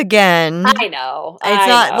 because, again, I know. it's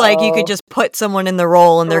not like you could just put someone in the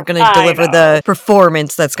role and they're going to deliver the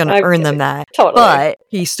performance that's going to earn them that. Totally. But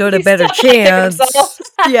he stood a better chance.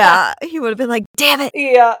 Yeah. He would have been like, damn it.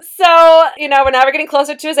 Yeah. So, we're getting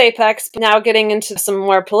closer to his apex, but now getting into some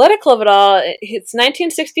more political of it all. It's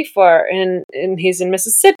 1964, and he's in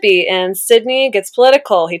Mississippi, and Sidney gets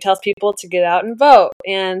political. He tells people to get out and vote.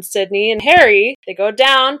 And Sidney and Harry, they go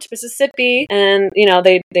down to Mississippi, and,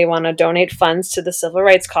 they want to donate funds to the civil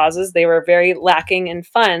rights causes. They were very lacking in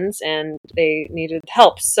funds, and they needed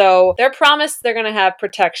help. So they're promised they're going to have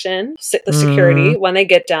protection, the security, when they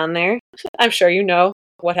get down there. I'm sure you know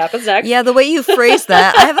what happens next. Yeah, the way you phrase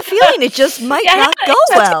that, I have a feeling it just might not go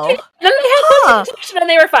well. Then they had protection and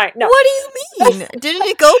they were fine. No. What do you mean? Didn't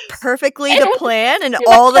it go perfectly to plan and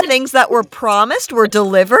all the things that were promised were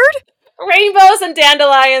delivered? Rainbows and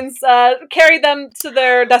dandelions carried them to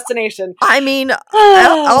their destination. I mean,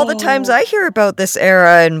 all the times I hear about this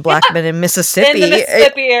era in black men in Mississippi. In the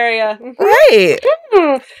Mississippi area. Right.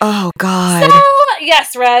 Oh, God. So,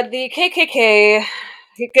 yes, Red, the KKK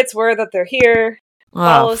gets word that they're here,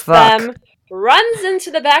 follows them, runs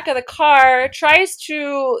into the back of the car, tries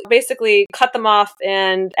to basically cut them off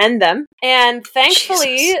and end them. And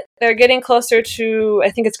thankfully, they're getting closer to,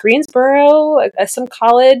 I think it's Greensboro, some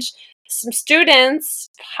college. Some students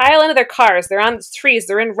pile into their cars. They're on trees.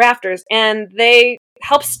 They're in rafters. And they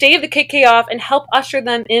help stave the KKK off and help usher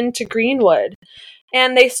them into Greenwood.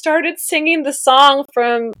 And they started singing the song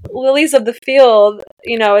from Lilies of the Field.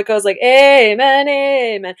 It goes like, amen,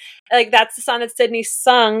 amen. Like, that's the song that Sidney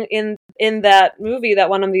sung in that movie that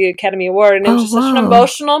won him the Academy Award. And it was just such an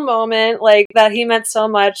emotional moment, like, that he meant so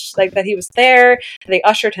much, like, that he was there. They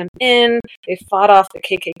ushered him in. They fought off the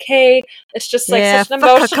KKK. It's just, like, such an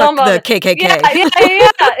emotional moment. The KKK. Yeah.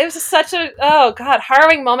 It was just such a,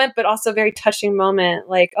 harrowing moment, but also very touching moment.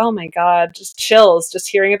 Like, oh my God, just chills just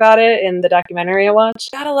hearing about it in the documentary I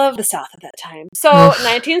watched. Gotta love the South at that time. So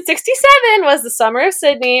 1967 was the summer of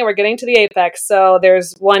Sidney. We're getting to the apex. So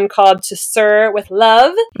there's one called To Sir with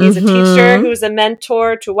Love. He's a teacher who's a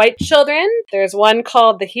mentor to white children. There's one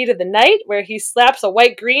called The Heat of the Night, where he slaps a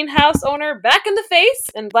white greenhouse owner back in the face,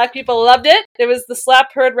 and black people loved it. It was the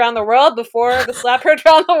slap heard around the world before the slap heard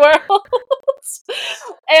around the world.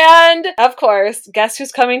 And of course, guess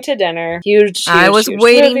who's coming to dinner? Huge I was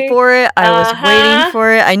waiting for it.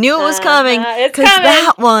 I knew it was coming. It's coming.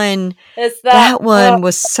 That one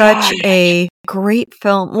was such a great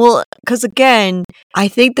film. Well, because again, I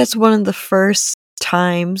think that's one of the first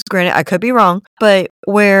times, granted, I could be wrong, but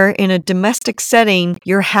where in a domestic setting,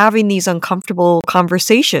 you're having these uncomfortable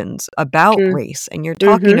conversations about race, and you're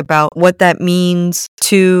talking about what that means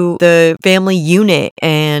to the family unit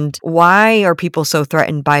and why are people so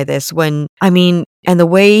threatened by this and the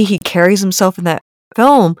way he carries himself in that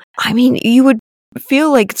film, you would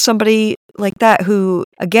feel like somebody like that who,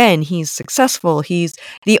 again, he's successful.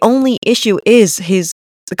 The only issue is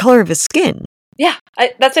the color of his skin. Yeah,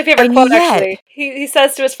 that's my favorite quote, actually. He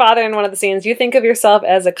says to his father in one of the scenes, "You think of yourself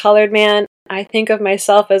as a colored man. I think of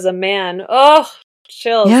myself as a man." Oh,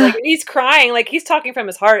 chills. Yeah. Like, he's crying. Like, he's talking from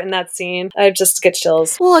his heart in that scene. I just get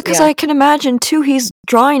chills. Well, because I can imagine, too, he's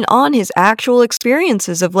drawing on his actual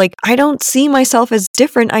experiences of, like, I don't see myself as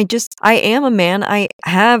different. I am a man. I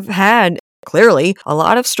have had clearly a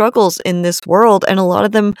lot of struggles in this world, and a lot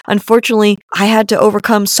of them, unfortunately, I had to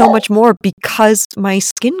overcome so much more because my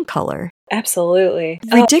skin color. Absolutely.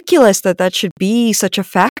 Ridiculous that should be such a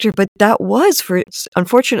factor, but that was,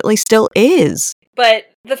 unfortunately, still is. But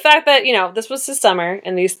the fact that, this was his summer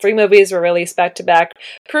and these 3 movies were released back to back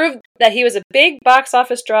proved that he was a big box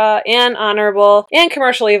office draw and honorable and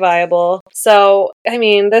commercially viable. So,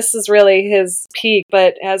 this is really his peak.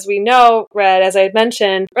 But as we know, Red, as I had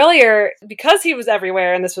mentioned earlier, because he was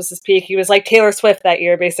everywhere and this was his peak, he was like Taylor Swift that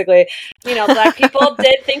year, basically. Black people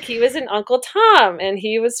did think he was an Uncle Tom, and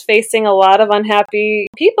he was facing a lot of unhappy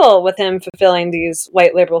people with him fulfilling these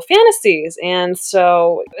white liberal fantasies. And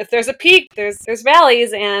so if there's a peak, there's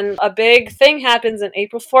valleys. And a big thing happens on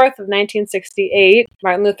April 4th of 1968.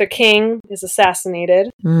 Martin Luther King king is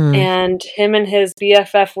assassinated, Mm. and him and his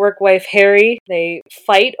BFF work wife, Harry, they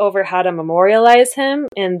fight over how to memorialize him,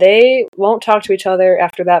 and they won't talk to each other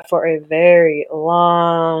after that for a very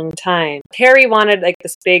long time. Harry wanted like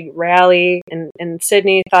this big rally, and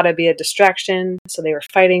Sidney thought it'd be a distraction, so they were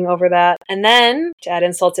fighting over that. And then, to add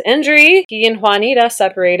insult to injury, he and Juanita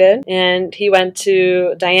separated, and he went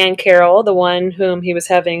to Diane Carroll, the one whom he was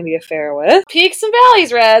having the affair with. Peaks and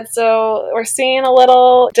valleys, Red, so we're seeing a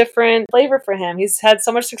little different flavor for him. He's had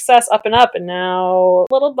so much success up, and now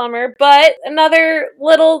a little bummer. But another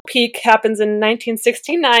little peak happens in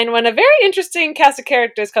 1969 when a very interesting cast of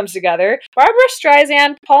characters comes together. Barbara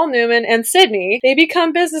Streisand, Paul Newman, and Sidney, they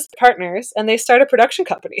become business partners, and they start a production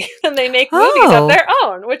company, and they make movies of their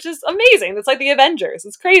own, which is amazing. It's like the Avengers.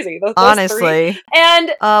 It's crazy. Those Honestly. three.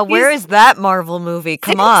 And where is that Marvel movie?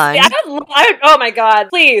 Come on. Oh my God.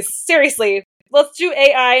 Please. Seriously. Let's do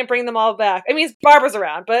AI and bring them all back. I mean, Barbara's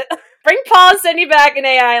around, but bring Paul and Sidney back in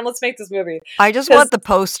AI and let's make this movie. I just want the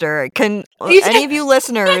poster. Can any of you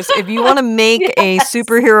listeners, if you want to make a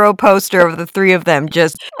superhero poster of the three of them,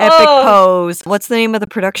 just epic pose. What's the name of the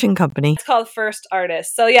production company? It's called First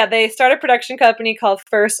Artists. So yeah, they started a production company called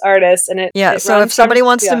First Artists, and it so if somebody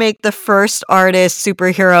wants to make the First Artist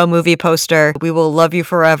superhero movie poster, we will love you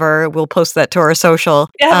forever. We'll post that to our social.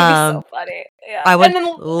 Yeah, that'd be so funny. Yeah. I would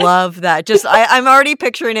love that. Just I'm already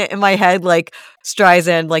picturing it in my head, like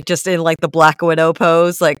Streisand, like just in like the Black Widow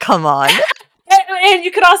pose. Like, come on. And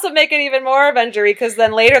you could also make it even more Avenger-y, because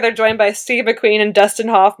then later they're joined by Steve McQueen and Dustin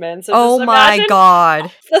Hoffman. So oh my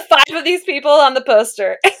God. The 5 of these people on the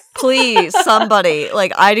poster. Please, somebody.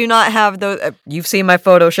 Like, I do not have those. You've seen my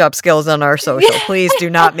Photoshop skills on our social. Please do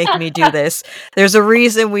not make me do this. There's a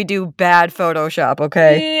reason we do bad Photoshop,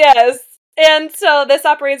 okay? Yes. And so this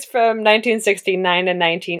operates from 1969 to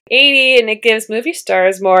 1980, and it gives movie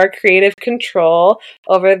stars more creative control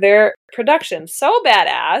over their production. So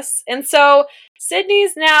badass. And so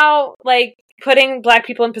Sidney's now, like, putting Black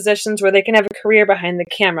people in positions where they can have a career behind the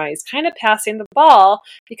camera. He's kind of passing the ball,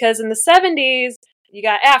 because in the 70s, you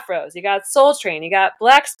got afros, you got Soul Train, you got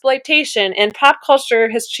blaxploitation, and pop culture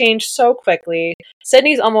has changed so quickly.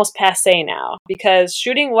 Sidney's almost passé now, because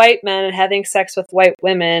shooting white men and having sex with white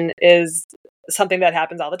women is something that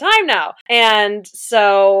happens all the time now. And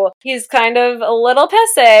so he's kind of a little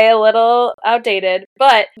passé, a little outdated.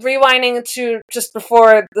 But rewinding to just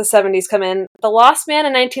before the 70s come in, The Lost Man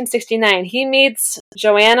in 1969, he meets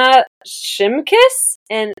Joanna Shimkus,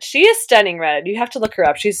 and she is stunning, Red. You have to look her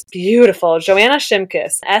up. She's beautiful. Joanna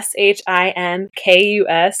Shimkus. Shimkus.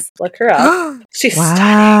 Look her up. She's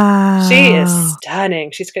stunning. She is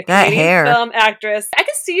stunning. She's a Canadian film actress. I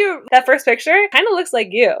can see you, that first picture kind of looks like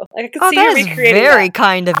you. Like, I could see you recreating very that.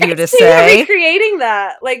 kind of you to see say. You recreating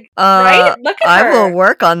that. Like, right? Look at her. I will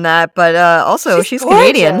work on that, but also she's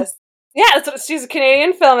Canadian. Yeah, so she's a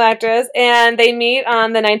Canadian film actress, and they meet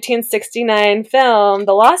on the 1969 film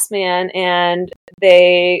The Lost Man, and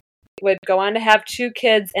they would go on to have 2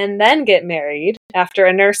 kids and then get married after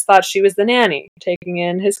a nurse thought she was the nanny taking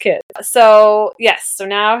in his kids. So, yes, so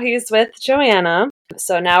now he's with Joanna.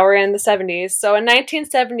 So now we're in the 70s. So in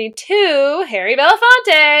 1972, Harry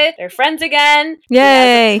Belafonte, they're friends again. Yay! He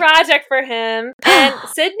has a project for him. And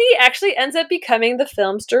Sidney actually ends up becoming the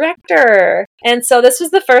film's director. And so this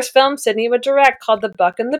was the first film Sidney would direct, called The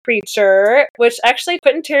Buck and the Preacher, which actually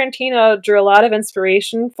Quentin Tarantino drew a lot of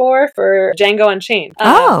inspiration for Django Unchained.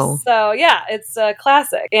 So yeah, it's a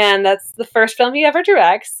classic. And that's the first film he ever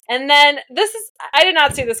directs. And then I did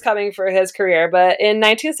not see this coming for his career, but in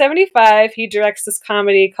 1975, he directs this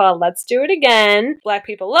comedy called Let's Do It Again. Black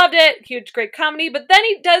people loved it. Huge, great comedy. But then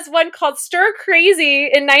he does one called Stir Crazy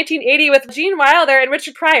in 1980 with Gene Wilder and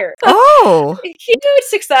Richard Pryor. Oh! Huge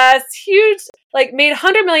success. Huge, like, made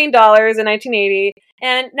 $100 million in 1980.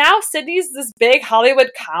 And now Sidney's this big Hollywood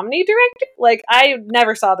comedy director. Like, I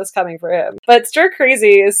never saw this coming for him. But Stir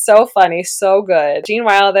Crazy is so funny, so good. Gene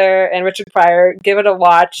Wilder and Richard Pryor, give it a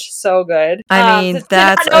watch. So good. I mean,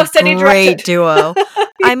 that's a great duo. Yeah.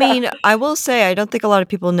 I mean, I will say, I don't think a lot of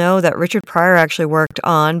people know that Richard Pryor actually worked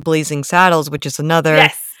on Blazing Saddles, which is another...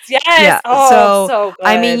 Yes. Yeah. Oh, so good.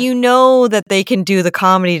 I mean, you know that they can do the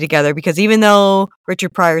comedy together, because even though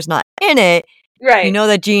Richard Pryor's not in it, right, you know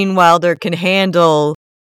that Gene Wilder can handle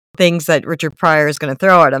things that Richard Pryor is going to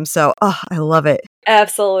throw at him. So, I love it.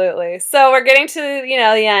 Absolutely. So we're getting to, the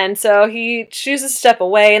end. So he chooses to step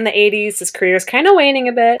away in the 80s. His career is kind of waning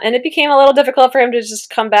a bit, and it became a little difficult for him to just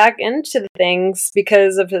come back into the things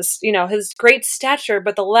because of his, his great stature,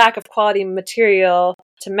 but the lack of quality material.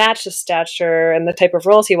 to match his stature and the type of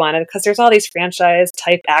roles he wanted, because there's all these franchise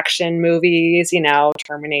type action movies,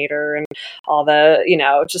 Terminator and all the,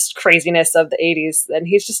 just craziness of the 80s. And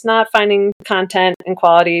he's just not finding content and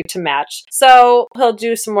quality to match. So he'll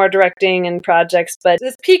do some more directing and projects, but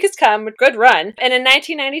his peak has come, a good run. And in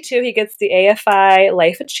 1992, he gets the AFI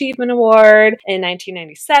Life Achievement Award. In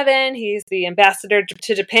 1997, he's the ambassador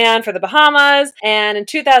to Japan for the Bahamas. And in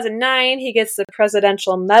 2009, he gets the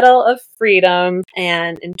Presidential Medal of Freedom.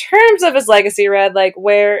 And in terms of his legacy, Red,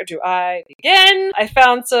 where do I begin? I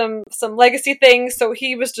found some legacy things. So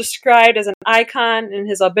he was described as an icon in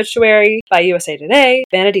his obituary by USA Today,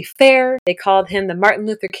 Vanity Fair. They called him the Martin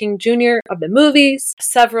Luther King Jr. of the movies.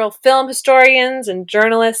 Several film historians and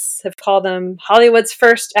journalists have called him Hollywood's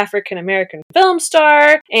first African-American film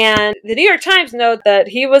star. And the New York Times note that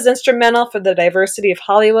he was instrumental for the diversity of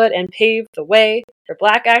Hollywood and paved the way for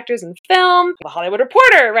Black actors in film. The Hollywood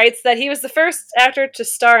Reporter writes that he was the first actor to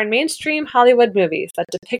star in mainstream Hollywood movies that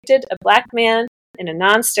depicted a Black man in a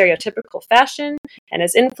non-stereotypical fashion, and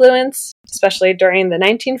his influence, especially during the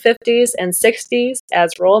 1950s and 60s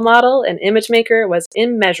as role model and image maker, was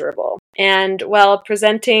immeasurable. And while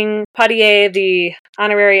presenting Poitier the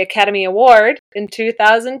Honorary Academy Award in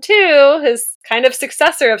 2002, his kind of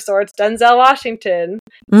successor of sorts, Denzel Washington,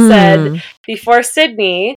 said, before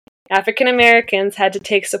Sidney, African Americans had to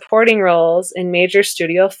take supporting roles in major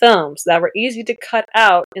studio films that were easy to cut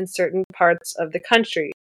out in certain parts of the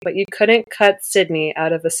country. But you couldn't cut Sidney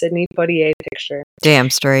out of a Sidney Poitier picture. Damn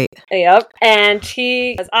straight. Yep. And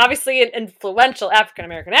he is obviously an influential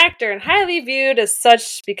African-American actor and highly viewed as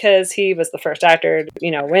such because he was the first actor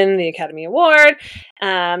to, win the Academy Award.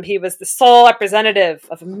 He was the sole representative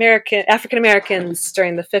of African-Americans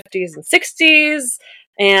during the 50s and 60s.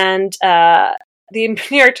 And the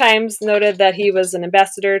New York Times noted that he was an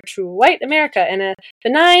ambassador to white America and a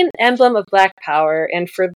benign emblem of Black power, and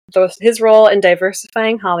for his role in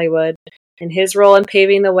diversifying Hollywood and his role in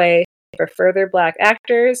paving the way for further Black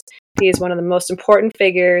actors, he is one of the most important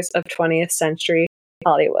figures of 20th century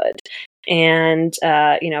Hollywood. And,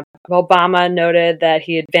 Obama noted that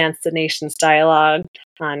he advanced the nation's dialogue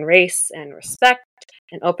on race and respect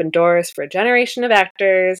and opened doors for a generation of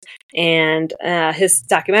actors. And his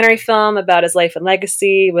documentary film about his life and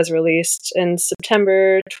legacy was released in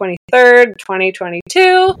September 23rd,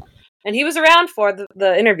 2022. And he was around for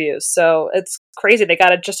the interviews. So it's crazy. They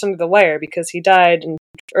got it just under the wire because he died in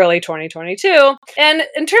early 2022. And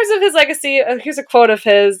in terms of his legacy, here's a quote of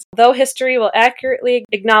his: "Though history will accurately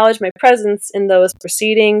acknowledge my presence in those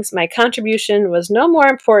proceedings, my contribution was no more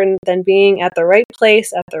important than being at the right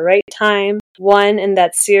place at the right time, one in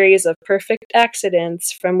that series of perfect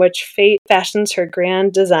accidents from which fate fashions her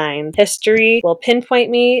grand design. History will pinpoint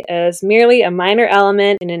me as merely a minor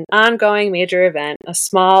element in an ongoing major event, a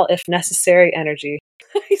small, if necessary, energy."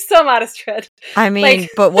 He's so modest, Fred. I mean,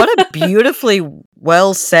 but what a beautifully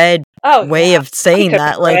well said way of saying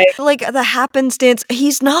that. Like the happenstance,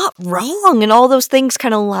 he's not wrong, and all those things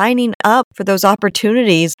kind of lining up for those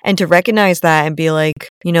opportunities, and to recognize that and be like,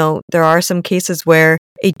 there are some cases where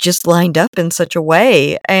it just lined up in such a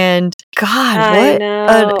way. And God, what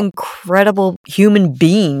an incredible human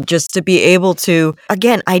being, just to be able to,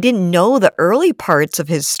 again, I didn't know the early parts of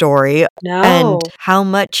his story and how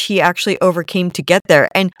much he actually overcame to get there.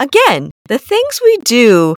 And again, the things we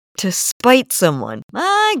do to spite someone.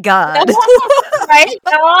 My God. Right?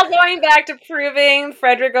 All going back to proving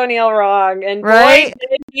Frederick O'Neill wrong. And boy,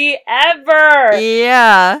 did he ever.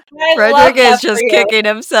 Yeah. Frederick is just kicking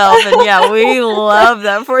himself. And yeah, we love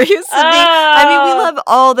that for you, Sidney. I mean, we love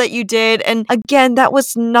all that you did. And again, that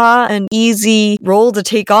was not an easy role to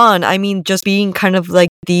take on. I mean, just being kind of like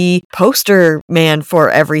the poster man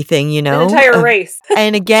for everything, An entire race.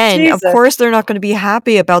 And again, of course, they're not going to be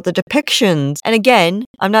happy about the depictions. And again,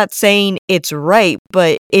 I'm not saying it's right,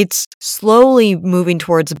 but it's slowly moving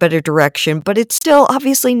towards a better direction, but it's still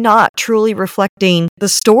obviously not truly reflecting the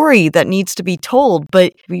story that needs to be told,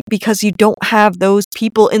 but because you don't have those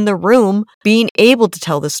people in the room being able to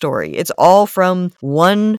tell the story. It's all from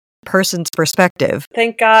one person's perspective.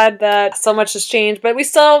 Thank God that so much has changed, but we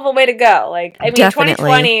still have a way to go. Definitely.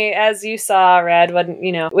 2020, as you saw, Red, when,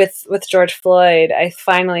 with George Floyd, I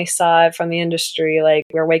finally saw it from the industry.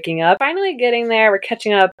 We're waking up, finally getting there, we're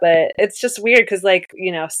catching up, but it's just weird because,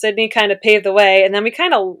 Sidney kind of paved the way, and then we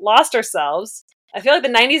kind of lost ourselves. I feel like the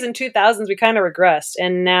 90s and 2000s, we kind of regressed,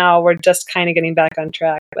 and now we're just kind of getting back on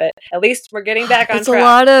track. But at least we're getting back on track. It's a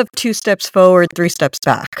lot of 2 steps forward, 3 steps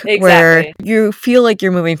back. Exactly. Where you feel like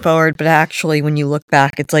you're moving forward, but actually when you look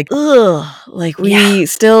back, it's like, ugh, like we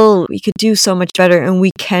could do so much better, and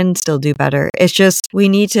we can still do better. It's just, we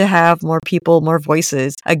need to have more people, more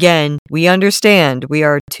voices. Again, we understand we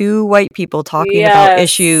are 2 white people talking about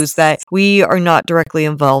issues that we are not directly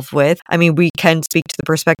involved with. I mean, we can speak to the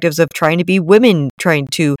perspectives of trying to be women, trying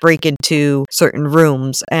to break into certain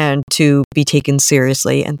rooms and to be taken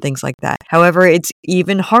seriously and things like that. However, it's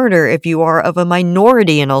even harder if you are of a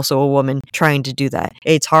minority and also a woman trying to do that.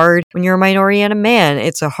 It's hard when you're a minority and a man.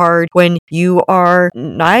 It's hard when you are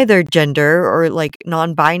neither gender or like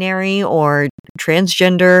non-binary or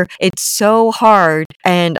transgender. It's so hard.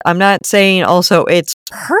 And I'm not saying also it's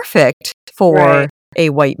perfect for a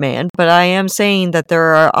white man, but I am saying that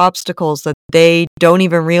there are obstacles that they don't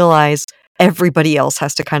even realize everybody else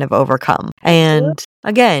has to kind of overcome. And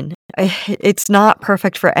again, it's not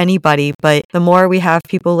perfect for anybody, but the more we have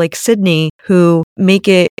people like Sidney who make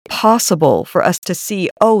it possible for us to see,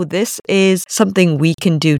 oh, this is something we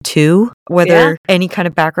can do too, whether any kind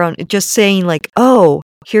of background, just saying like, oh,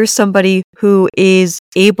 here's somebody who is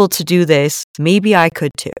able to do this. Maybe I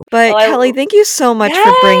could too. But Kelly, thank you so much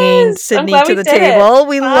for bringing Sidney to the table.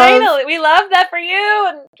 We love that for you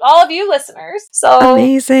and all of you listeners. So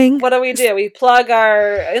amazing. What do? We plug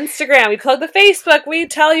our Instagram. We plug the Facebook. We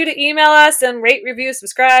tell you to email us and rate, review,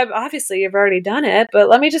 subscribe. Obviously, you've already done it, but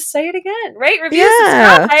let me just say it again. Rate, review,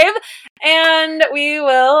 subscribe. And we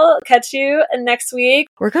will catch you next week.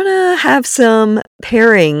 We're going to have some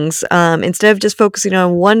pairings. Instead of just focusing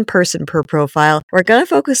on one person per profile, we're going to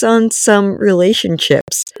focus on some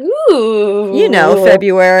relationships. Ooh. You know,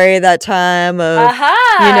 February, that time of, I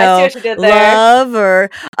see what you did there. Love or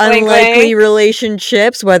unlikely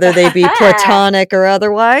relationships, whether they be platonic or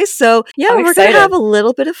otherwise. So, we're going to have a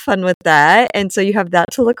little bit of fun with that. And so you have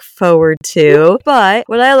that to look forward to. But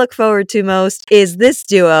what I look forward to most is this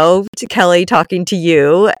duo, to Kelly talking to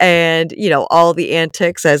you and, all the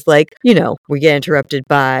antics as we get interrupted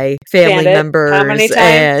by family members. How many times?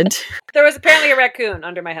 And there was apparently a raccoon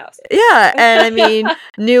under my house. Yeah, and I mean,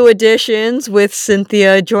 new additions with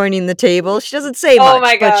Cynthia joining the table. She doesn't say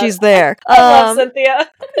much, but she's there. I love Cynthia.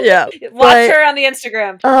 Yeah. Watch her on the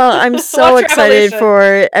Instagram. I'm so excited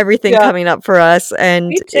for everything coming up for us.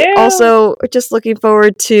 And also just looking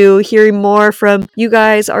forward to hearing more from you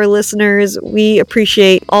guys, our listeners. We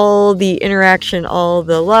appreciate all the interaction, all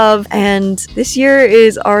the love. And this year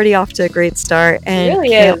is already off to a great start. And really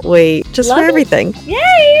can't wait just for everything.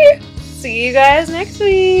 Yay! See you guys next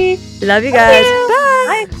week. Love you guys.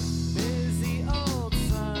 Bye. Bye.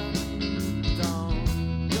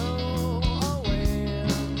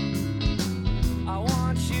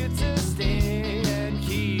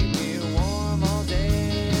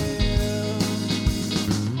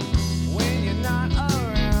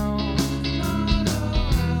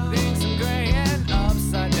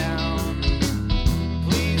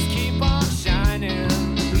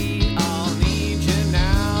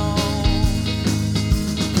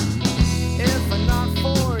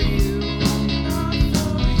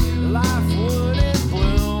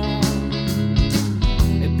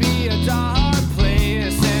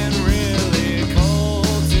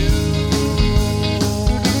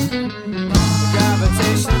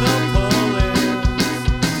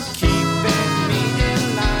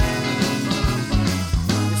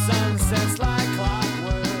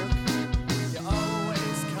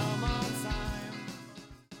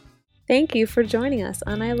 Thank you for joining us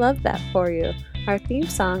on I Love That For You. Our theme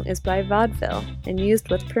song is by Vaudeville and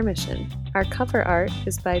used with permission. Our cover art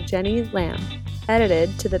is by Jenny Lamb,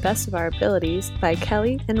 edited to the best of our abilities by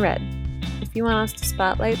Kelly and Red. If you want us to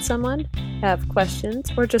spotlight someone, have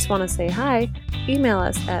questions, or just want to say hi, email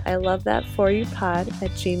us at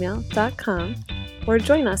ilovethatforyoupod@gmail.com or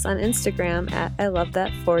join us on Instagram at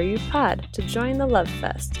ilovethatforyoupod to join the Love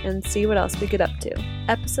Fest and see what else we get up to.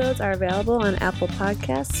 Episodes are available on Apple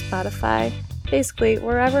Podcasts, Spotify, basically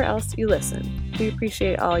wherever else you listen. We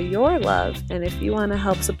appreciate all your love, and if you want to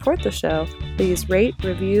help support the show, please rate,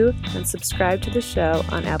 review, and subscribe to the show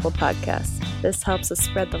on Apple Podcasts. This helps us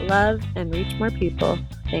spread the love and reach more people.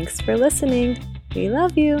 Thanks for listening. We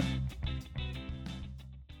love you.